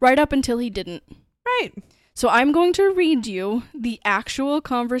 Naturally. Right up until he didn't. Right. So I'm going to read you the actual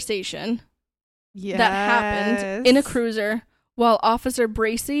conversation that happened in a cruiser while Officer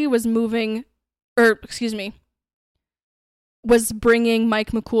Bracey was was bringing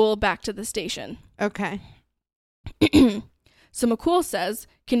Mike Mackool back to the station. Okay. So Mackool says,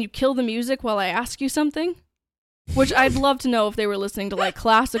 "Can you kill the music while I ask you something?" Which I'd love to know if they were listening to like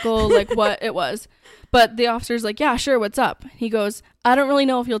classical, like what it was. But the officer's like, "Yeah, sure, what's up?" He goes, "I don't really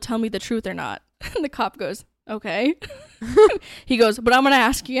know if you'll tell me the truth or not." And the cop goes, "Okay." He goes, "But I'm going to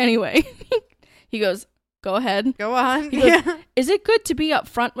ask you anyway." He goes, "Go ahead." Go on. He goes, "Is it good to be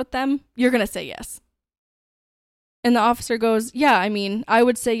upfront with them?" You're going to say yes. And the officer goes, "Yeah, I mean, I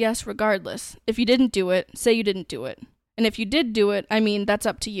would say yes regardless. If you didn't do it, say you didn't do it. And if you did do it, I mean, that's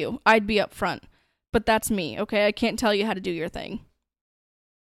up to you. I'd be upfront. But that's me, okay? I can't tell you how to do your thing."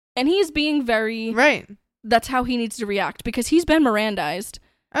 And he's being very... Right. That's how he needs to react, because he's been Mirandized.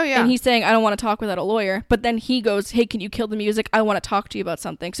 Oh, yeah. And he's saying, "I don't want to talk without a lawyer." But then he goes, "Hey, can you kill the music? I want to talk to you about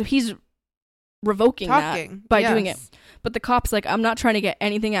something." So he's revoking that by doing it. But the cop's like, "I'm not trying to get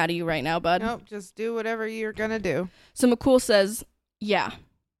anything out of you right now, bud. Nope, just do whatever you're going to do." So Mackool says, "Yeah."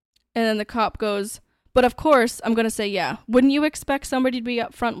 And then the cop goes, "But of course, I'm going to say yeah. Wouldn't you expect somebody to be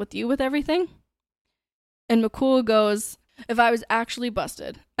upfront with you with everything?" And Mackool goes, "If I was actually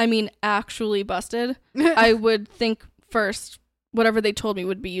busted, I would think first whatever they told me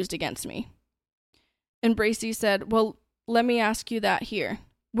would be used against me." And Bracey said, "Well, let me ask you that here.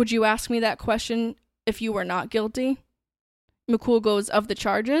 Would you ask me that question if you were not guilty?" Mackool goes, "Of the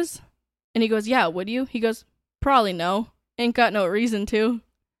charges?" And he goes, "Yeah, would you?" He goes, "Probably no. Ain't got no reason to."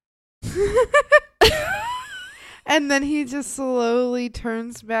 And then he just slowly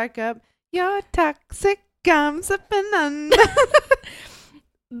turns back up. "You're toxic, I'm slipping under."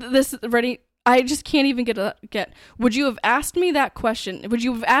 This, ready? I just can't even get. Would you have asked me that question? Would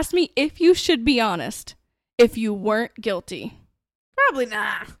you have asked me if you should be honest, if you weren't guilty? Probably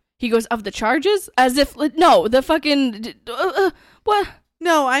not. He goes, "Of the charges?" As if, no, the fucking, what?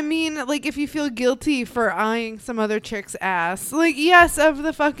 No, I mean, like, if you feel guilty for eyeing some other chick's ass. Like, yes, of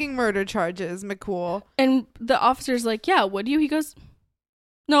the fucking murder charges, Mackool. And the officer's like, "Yeah, would you?" He goes,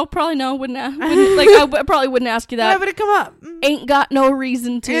 "No, probably no, I probably wouldn't ask you that. Why would it come up? Ain't got no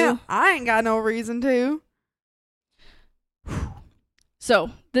reason to." Yeah, I ain't got no reason to. So,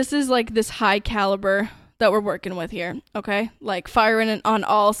 this is like this high caliber that we're working with here, okay? Like, firing on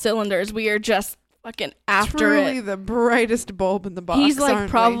all cylinders. We are just fucking after it. Truly the brightest bulb in the box. He's like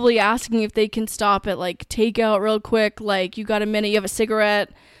probably asking if they can stop at like takeout real quick. Like, "You got a minute? You have a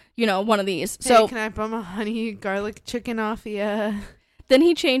cigarette?" You know, one of these. Hey, so can I bum a honey garlic chicken off ya? Then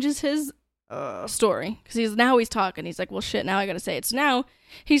he changes his story because he's talking. He's like, "Well, shit, now I gotta say it." So now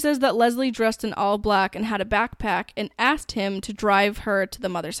he says that Leslie dressed in all black and had a backpack and asked him to drive her to the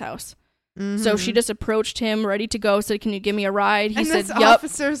mother's house. Mm-hmm. So she just approached him, ready to go, said, "Can you give me a ride?" He said, "Yep." And this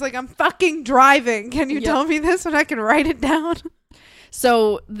officer's like, "I'm fucking driving. Can you tell me this when I can write it down?"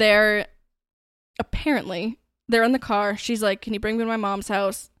 So they're in the car. She's like, "Can you bring me to my mom's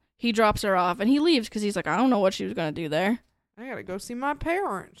house?" He drops her off and he leaves because he's like, "I don't know what she was going to do there. I gotta go see my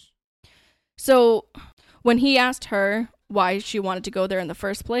parents." So when he asked her why she wanted to go there in the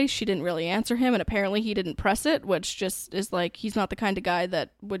first place, she didn't really answer him, and apparently he didn't press it, which just is like, he's not the kind of guy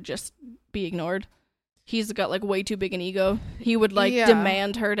that would just be ignored. he's got like way too big an ego. He would like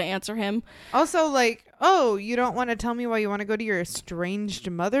demand her to answer him. Also, like, oh, you don't want to tell me why you want to go to your estranged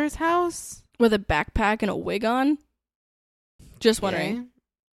mother's house? With a backpack and a wig on? Just wondering. Okay.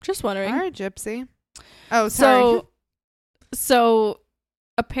 Just wondering. All right, Gypsy. Oh, sorry. So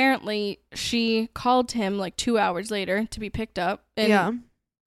apparently she called him like 2 hours later to be picked up. And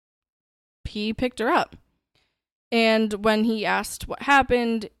he picked her up. And when he asked what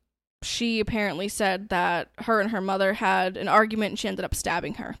happened, she apparently said that her and her mother had an argument and she ended up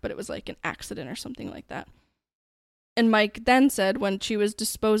stabbing her, but it was like an accident or something like that. And Mike then said when she was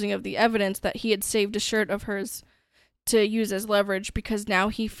disposing of the evidence that he had saved a shirt of hers to use as leverage because now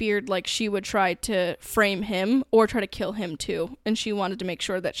he feared like she would try to frame him or try to kill him too. And she wanted to make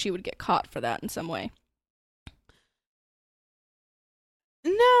sure that she would get caught for that in some way.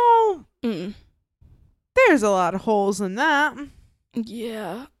 No. There's a lot of holes in that.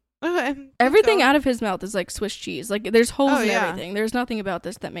 Yeah. Okay. Everything out of his mouth is like Swiss cheese. Like there's holes in everything. There's nothing about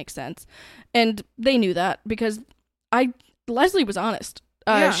this that makes sense. And they knew that because Leslie was honest.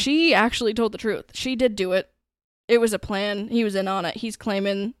 She actually told the truth. She did do it. It was a plan. He was in on it. He's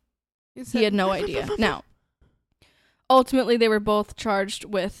claiming he had no idea. Now, ultimately, they were both charged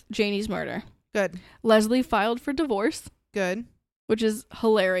with Janie's murder. Good. Leslie filed for divorce. Good. Which is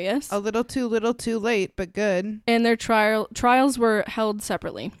hilarious. A little too late, but good. And their trials were held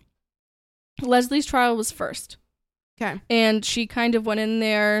separately. Leslie's trial was first. Okay. And she kind of went in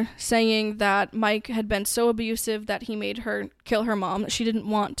there saying that Mike had been so abusive that he made her kill her mom, that she didn't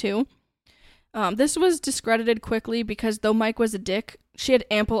want to. This was discredited quickly because though Mike was a dick, she had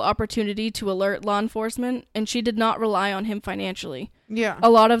ample opportunity to alert law enforcement, and she did not rely on him financially. Yeah. A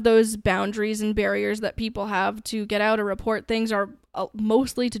lot of those boundaries and barriers that people have to get out or report things are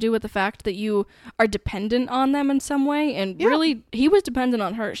mostly to do with the fact that you are dependent on them in some way, and really, he was dependent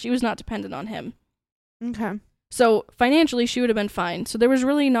on her. She was not dependent on him. Okay. So financially, she would have been fine. So there was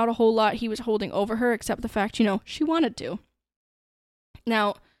really not a whole lot he was holding over her except the fact, she wanted to.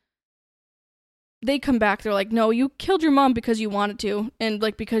 Now, they come back, they're like, no, you killed your mom because you wanted to, and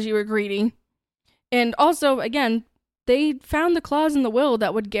like because you were greedy. And also, again, they found the clause in the will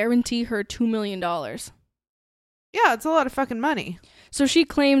that would guarantee her $2 million. Yeah, it's a lot of fucking money. So she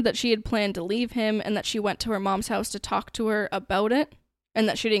claimed that she had planned to leave him and that she went to her mom's house to talk to her about it and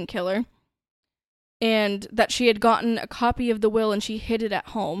that she didn't kill her. And that she had gotten a copy of the will and she hid it at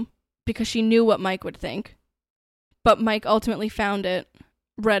home because she knew what Mike would think. But Mike ultimately found it,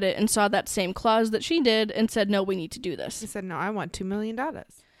 read it, and saw that same clause that she did and said, no, we need to do this. He said, no, I want $2 million.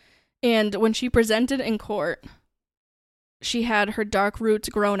 And when she presented in court, she had her dark roots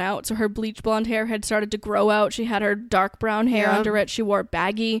grown out, so her bleach blonde hair had started to grow out. She had her dark brown hair under it. She wore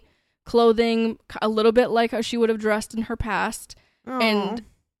baggy clothing, a little bit like how she would have dressed in her past. Aww. And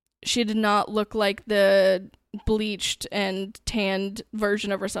she did not look like the bleached and tanned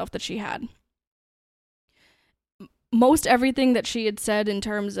version of herself that she had. Most everything that she had said in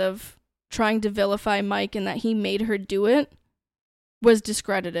terms of trying to vilify Mike and that he made her do it was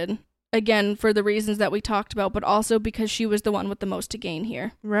discredited. Again, for the reasons that we talked about, but also because she was the one with the most to gain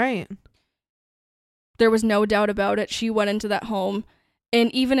here. Right. There was no doubt about it. She went into that home,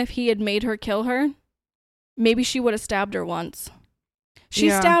 and even if he had made her kill her, maybe she would have stabbed her once. She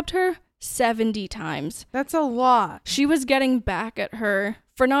stabbed her 70 times. That's a lot. She was getting back at her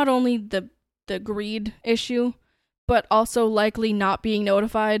for not only the greed issue, but also likely not being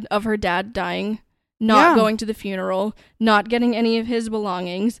notified of her dad dying, not going to the funeral, not getting any of his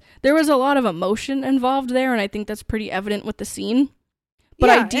belongings. There was a lot of emotion involved there, and I think that's pretty evident with the scene. But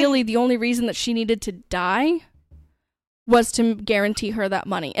ideally, the only reason that she needed to die was to guarantee her that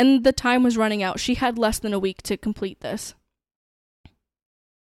money. And the time was running out. She had less than a week to complete this.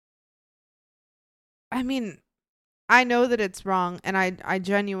 I mean, I know that it's wrong, and I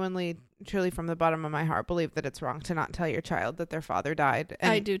genuinely, truly from the bottom of my heart, believe that it's wrong to not tell your child that their father died.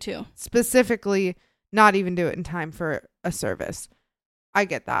 And I do too. Specifically, not even do it in time for a service. I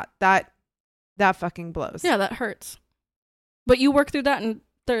get that. That fucking blows. Yeah, that hurts. But you work through that in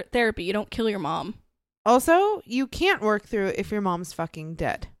therapy. You don't kill your mom. Also, you can't work through it if your mom's fucking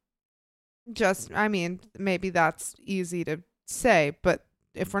dead. Maybe that's easy to say, but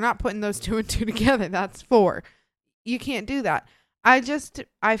if we're not putting those 2 and 2 together, that's 4. You can't do that.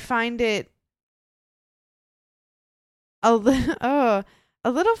 I find it a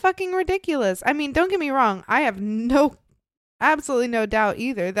little fucking ridiculous. I mean, don't get me wrong. I have absolutely no doubt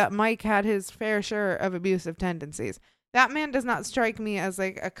either that Mike had his fair share of abusive tendencies. That man does not strike me as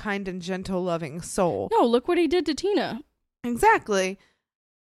like a kind and gentle, loving soul. No, look what he did to Tina. Exactly.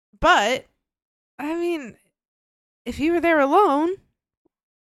 But, I mean, if you were there alone,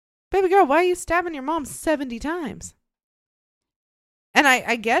 Baby girl, why are you stabbing your mom 70 times? And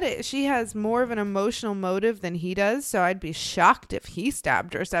I get it. She has more of an emotional motive than he does, so I'd be shocked if he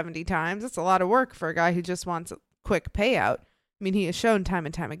stabbed her 70 times. That's a lot of work for a guy who just wants a quick payout. I mean, he has shown time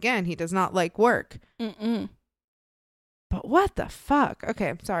and time again he does not like work. Mm-mm. But what the fuck?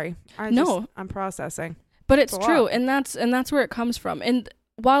 Okay, sorry. I'm processing. But it's true, and that's where it comes from. And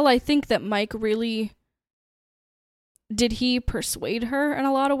while I think that Mike really did he persuade her in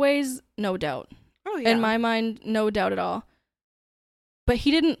a lot of ways, no doubt. Oh yeah. In my mind, no doubt at all. But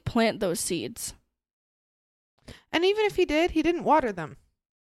he didn't plant those seeds. And even if he did, he didn't water them.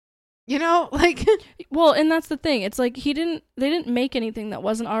 You know, like well, and that's the thing. It's like they didn't make anything that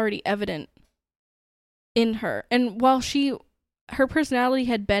wasn't already evident in her. And while her personality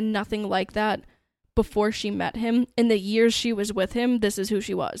had been nothing like that before she met him, in the years she was with him, this is who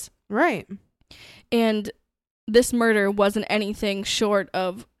she was. Right. And this murder wasn't anything short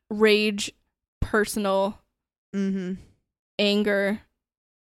of rage, personal anger,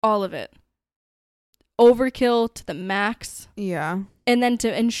 all of it. Overkill to the max. Yeah. And then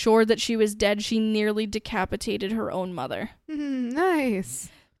to ensure that she was dead, she nearly decapitated her own mother. Nice.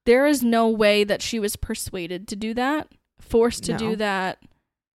 There is no way that she was persuaded to do that, forced to do that,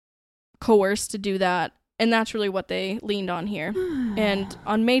 coerced to do that. And that's really what they leaned on here. And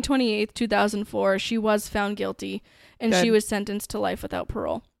on May 28th, 2004, she was found guilty, and she was sentenced to life without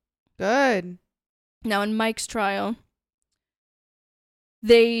parole. Good. Now, in Mike's trial,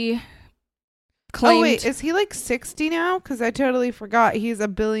 they claimed... Oh, wait, is he like 60 now? Because I totally forgot. He's a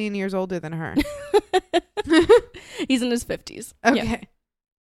billion years older than her. He's in his 50s. Okay. Yeah.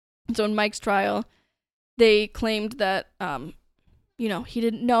 So in Mike's trial, they claimed that, he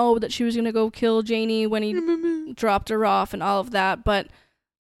didn't know that she was going to go kill Janie when he dropped her off and all of that. But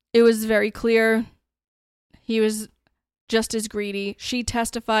it was very clear he was just as greedy. She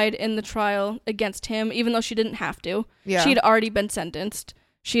testified in the trial against him, even though she didn't have to. Yeah. She'd already been sentenced.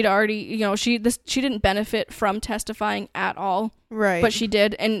 She'd already, she didn't benefit from testifying at all. Right. But she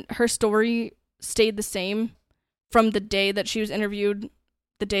did. And her story stayed the same from the day that she was interviewed,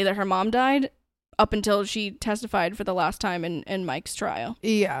 the day that her mom died, up until she testified for the last time in Mike's trial.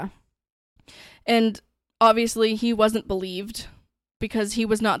 Yeah. And obviously he wasn't believed because he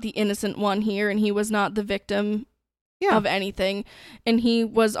was not the innocent one here, and he was not the victim of anything. And he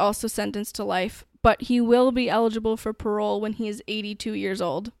was also sentenced to life, but he will be eligible for parole when he is 82 years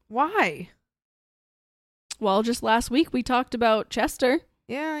old. Why? Well, just last week we talked about Chester.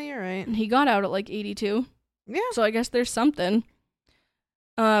 Yeah, you're right. And he got out at like 82. Yeah. So I guess there's something.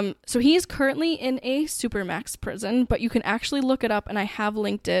 So he is currently in a supermax prison, but you can actually look it up, and I have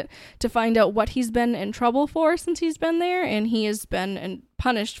linked it to find out what he's been in trouble for since he's been there, and he has been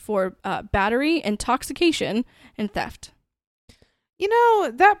punished for battery, intoxication, and theft. You know,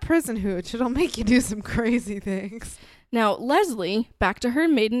 that prison hooch, it'll make you do some crazy things. Now, Leslie, back to her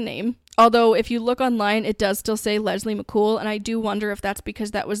maiden name, although if you look online, it does still say Leslie Mackool, and I do wonder if that's because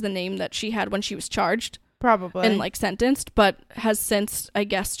that was the name that she had when she was charged. Probably. And sentenced, but has since, I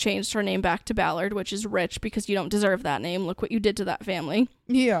guess, changed her name back to Ballard, which is rich because you don't deserve that name. Look what you did to that family.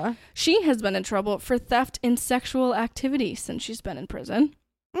 Yeah. She has been in trouble for theft and sexual activity since she's been in prison.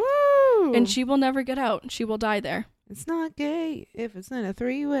 Woo! And she will never get out. She will die there. It's not gay if it's in a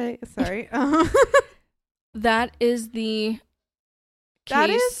three-way. Sorry. That is the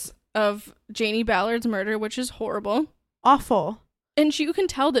case of Janie Ballard's murder, which is horrible. Awful. And you can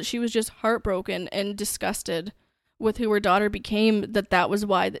tell that she was just heartbroken and disgusted with who her daughter became, that was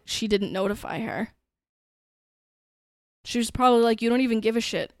why that she didn't notify her. She was probably like, you don't even give a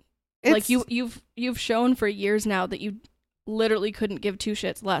shit. Like, you've shown for years now that you literally couldn't give two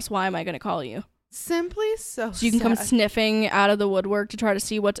shits less. Why am I going to call you? Simply so you can come sniffing out of the woodwork to try to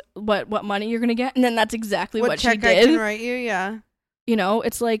see what money you're going to get. And then that's exactly what she did. I can write you, yeah. You know,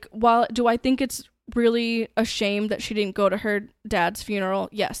 it's like, do I think it's really a shame that she didn't go to her dad's funeral?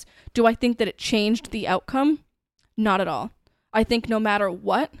 Yes. Do I think that it changed the outcome? Not at all. I think no matter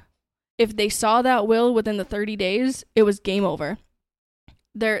what, if they saw that will within the 30 days, it was game over.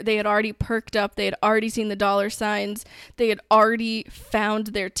 They had already perked up. They had already seen the dollar signs. They had already found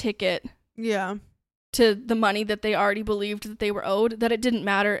their ticket. Yeah. To the money that they already believed that they were owed, that it didn't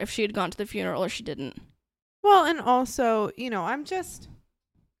matter if she had gone to the funeral or she didn't. Well, and also, I'm just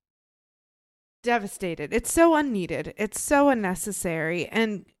devastated. It's so unneeded. It's so unnecessary.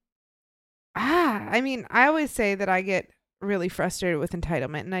 And I always say that I get really frustrated with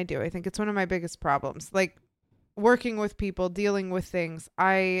entitlement, and I do. I think it's one of my biggest problems. Like, working with people, dealing with things,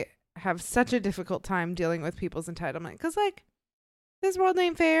 I have such a difficult time dealing with people's entitlement, because this world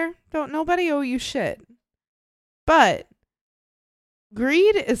ain't fair. Don't nobody owe you shit. But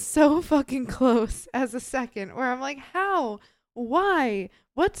greed is so fucking close as a second where I'm like, how? Why?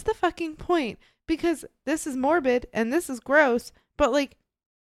 What's the fucking point? Because this is morbid and this is gross, but like,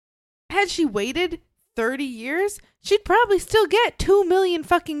 had she waited 30 years, she'd probably still get $2 million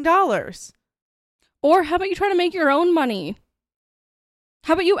fucking dollars. Or how about you try to make your own money?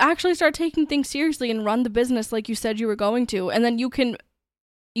 How about you actually start taking things seriously and run the business like you said you were going to, and then you can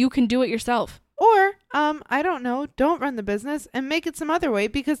do it yourself. Or, I don't know, don't run the business and make it some other way,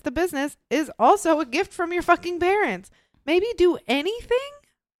 because the business is also a gift from your fucking parents. Maybe do anything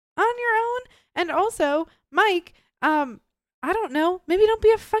on your own. And also, Mike, I don't know, maybe don't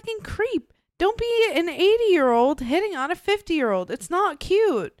be a fucking creep. Don't be an 80-year-old hitting on a 50-year-old. It's not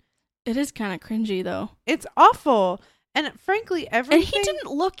cute. It is kind of cringy, though. It's awful. And frankly, everything... And he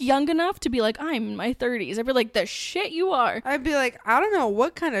didn't look young enough to be like, I'm in my 30s. I'd be like, the shit you are. I'd be like, I don't know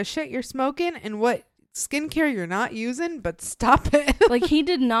what kind of shit you're smoking and what skincare you're not using, but stop it. Like, he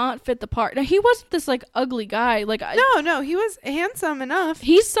did not fit the part. Now, he wasn't this, like, ugly guy. Like, No, he was handsome enough.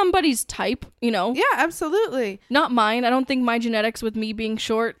 He's somebody's type, you know? Yeah, absolutely. Not mine. I don't think my genetics with me being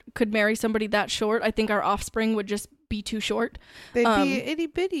short could marry somebody that short. I think our offspring would just be too short. They'd be itty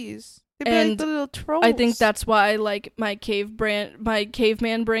bitties. They'd be like the little trolls. I think that's why, like, my caveman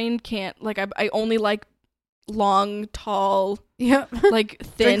brain can't, like, I only like long, tall, like,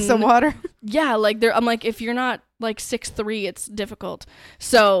 thin. Drink some water. Yeah, like, I'm like, if you're not, like, 6'3", it's difficult.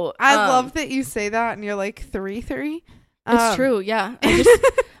 So I love that you say that and you're like 3'3". It's true, yeah.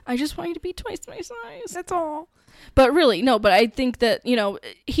 I just want you to be twice my size. That's all. But really, no, but I think that, you know,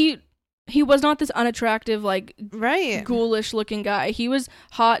 he was not this unattractive, like, ghoulish looking guy. He was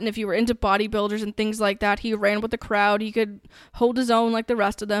hot, and if you were into bodybuilders and things like that, he ran with the crowd. He could hold his own like the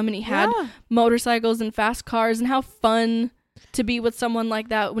rest of them, and he had motorcycles and fast cars, and how fun to be with someone like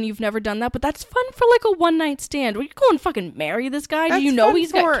that when you've never done that. But that's fun for, like, a one-night stand. Are you going to fucking marry this guy? Do you know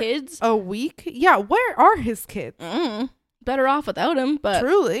he's got kids? A week? Yeah, where are his kids? Better off without him, but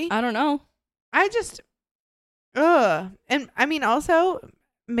truly. I don't know. I just, and I mean, also...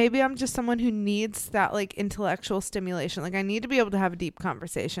 maybe I'm just someone who needs that, like, intellectual stimulation. Like, I need to be able to have a deep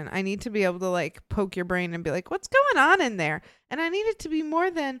conversation. I need to be able to, like, poke your brain and be like, what's going on in there? And I need it to be more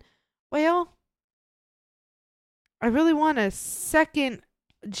than, well, I really want a second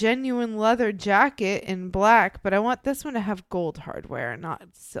genuine leather jacket in black, but I want this one to have gold hardware, not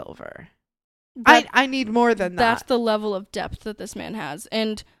silver. I need more than that. That's the level of depth that this man has.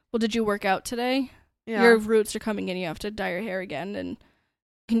 And, well, did you work out today? Yeah. Your roots are coming in. You have to dye your hair again, and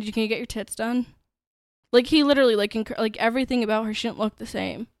Can you get your tits done? Like, he literally, like, everything about her shouldn't look the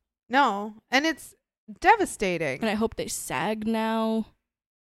same. No. And it's devastating. And I hope they sag now.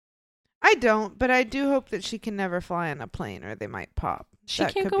 I don't, but I do hope that she can never fly on a plane or they might pop. She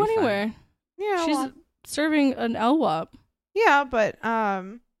can't go anywhere. Fun. Yeah. She's serving an LWAP. Yeah, but, I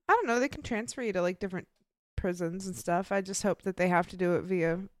don't know. They can transfer you to, like, different prisons and stuff. I just hope that they have to do it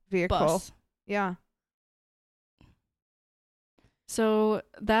via vehicle. Bus. Yeah. So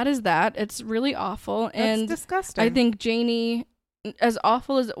that is that. It's really awful. And that's disgusting. I think Janie, as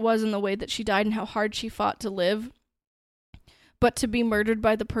awful as it was in the way that she died and how hard she fought to live, but to be murdered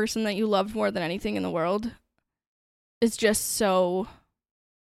by the person that you loved more than anything in the world is just so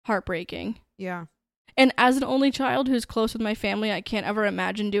heartbreaking. Yeah. And as an only child who's close with my family, I can't ever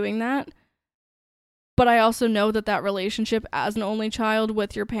imagine doing that. But I also know that that relationship as an only child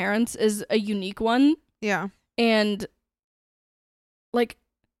with your parents is a unique one. Yeah. And, like,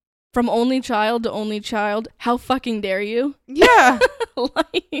 from only child to only child, how fucking dare you? Yeah.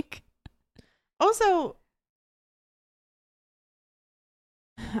 Like, also,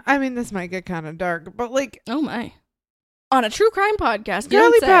 I mean, this might get kind of dark, but, like, oh my, on a true crime podcast,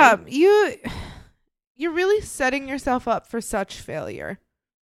 girly pop, you're really setting yourself up for such failure.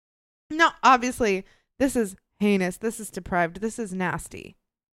 No, obviously, this is heinous, this is deprived, this is nasty,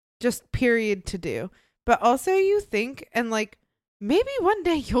 just period to do. But also, you think, and, like, maybe one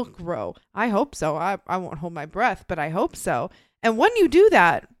day you'll grow. I hope so. I won't hold my breath, but I hope so. And when you do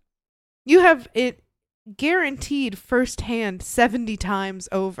that, you have it guaranteed firsthand 70 times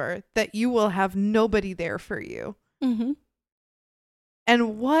over that you will have nobody there for you. Mm-hmm.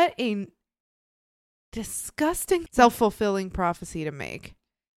 And what a disgusting self-fulfilling prophecy to make.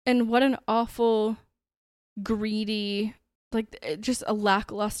 And what an awful, greedy, like, just a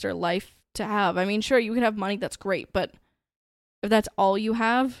lackluster life to have. I mean, sure, you can have money, that's great, but if that's all you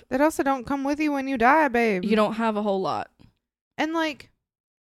have, that also don't come with you when you die, babe. You don't have a whole lot. And, like,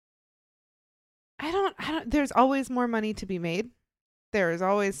 I don't, there's always more money to be made. There is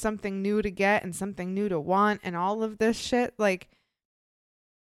always something new to get and something new to want and all of this shit. Like,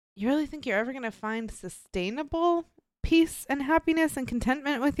 you really think you're ever going to find sustainable peace and happiness and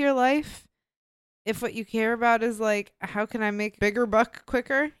contentment with your life, if what you care about is like, how can I make bigger buck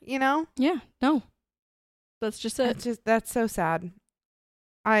quicker, you know? Yeah, no. That's just it. That's so sad.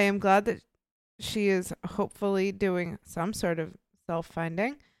 I am glad that she is hopefully doing some sort of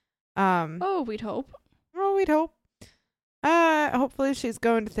self-finding. We'd hope. Well, we'd hope. Hopefully she's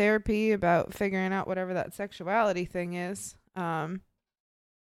going to therapy about figuring out whatever that sexuality thing is.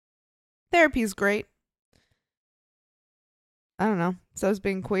 Therapy's great. I don't know. So's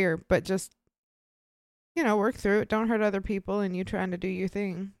being queer, but just, work through it. Don't hurt other people and you trying to do your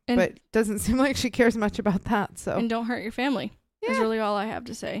thing. But doesn't seem like she cares much about that. So. And don't hurt your family. Is really all I have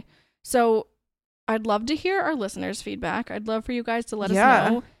to say. So I'd love to hear our listeners' feedback. I'd love for you guys to let us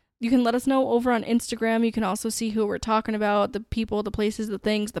know. You can let us know over on Instagram. You can also see who we're talking about, the people, the places, the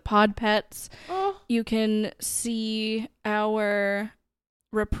things, the pod pets. Oh. You can see our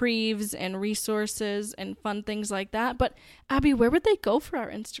reprieves and resources and fun things like that. But Abby, where would they go for our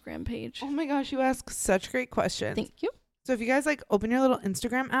Instagram page? Oh my gosh, you ask such great questions. Thank you. So if you guys open your little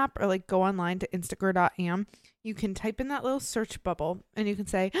Instagram app or go online to instagram.am, you can type in that little search bubble and you can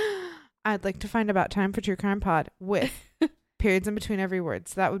say, I'd like to find About Time for True Crime Pod with periods in between every word.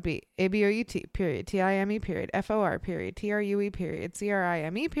 So that would be ABOUT period TIME period FOR period TRUE period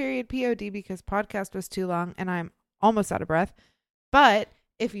CRIME period POD, because podcast was too long and I'm almost out of breath. But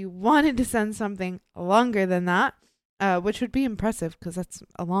if you wanted to send something longer than that, which would be impressive because that's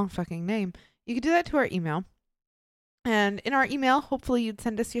a long fucking name, you could do that to our email. And in our email, hopefully you'd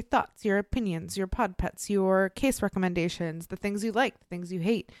send us your thoughts, your opinions, your pod pets, your case recommendations, the things you like, the things you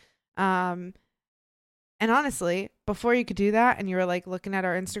hate. And honestly, before you could do that and you were looking at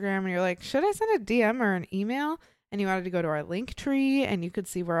our Instagram and you're like, should I send a DM or an email? And you wanted to go to our link tree and you could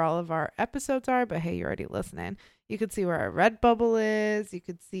see where all of our episodes are, but hey, you're already listening. You could see where our Redbubble is. You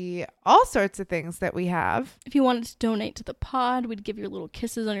could see all sorts of things that we have. If you wanted to donate to the pod, we'd give you little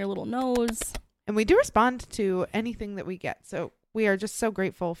kisses on your little nose. And we do respond to anything that we get. So we are just so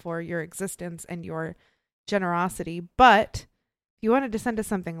grateful for your existence and your generosity. But if you wanted to send us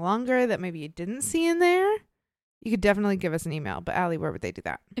something longer that maybe you didn't see in there, you could definitely give us an email. But Allie, where would they do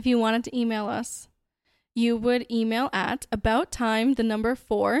that? If you wanted to email us, you would email at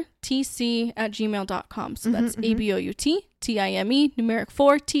abouttime4tc@gmail.com. So that's ABOUTTIME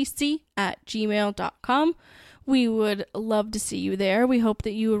 4tc@gmail.com. We would love to see you there. We hope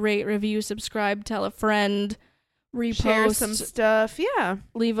that you rate, review, subscribe, tell a friend, repost, share some stuff. Yeah.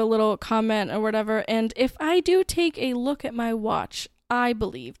 Leave a little comment or whatever. And if I do take a look at my watch, I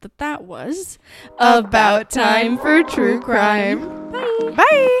believe that was About Time for True Crime. Bye.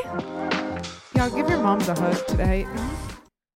 Bye. Y'all give your moms a hug today.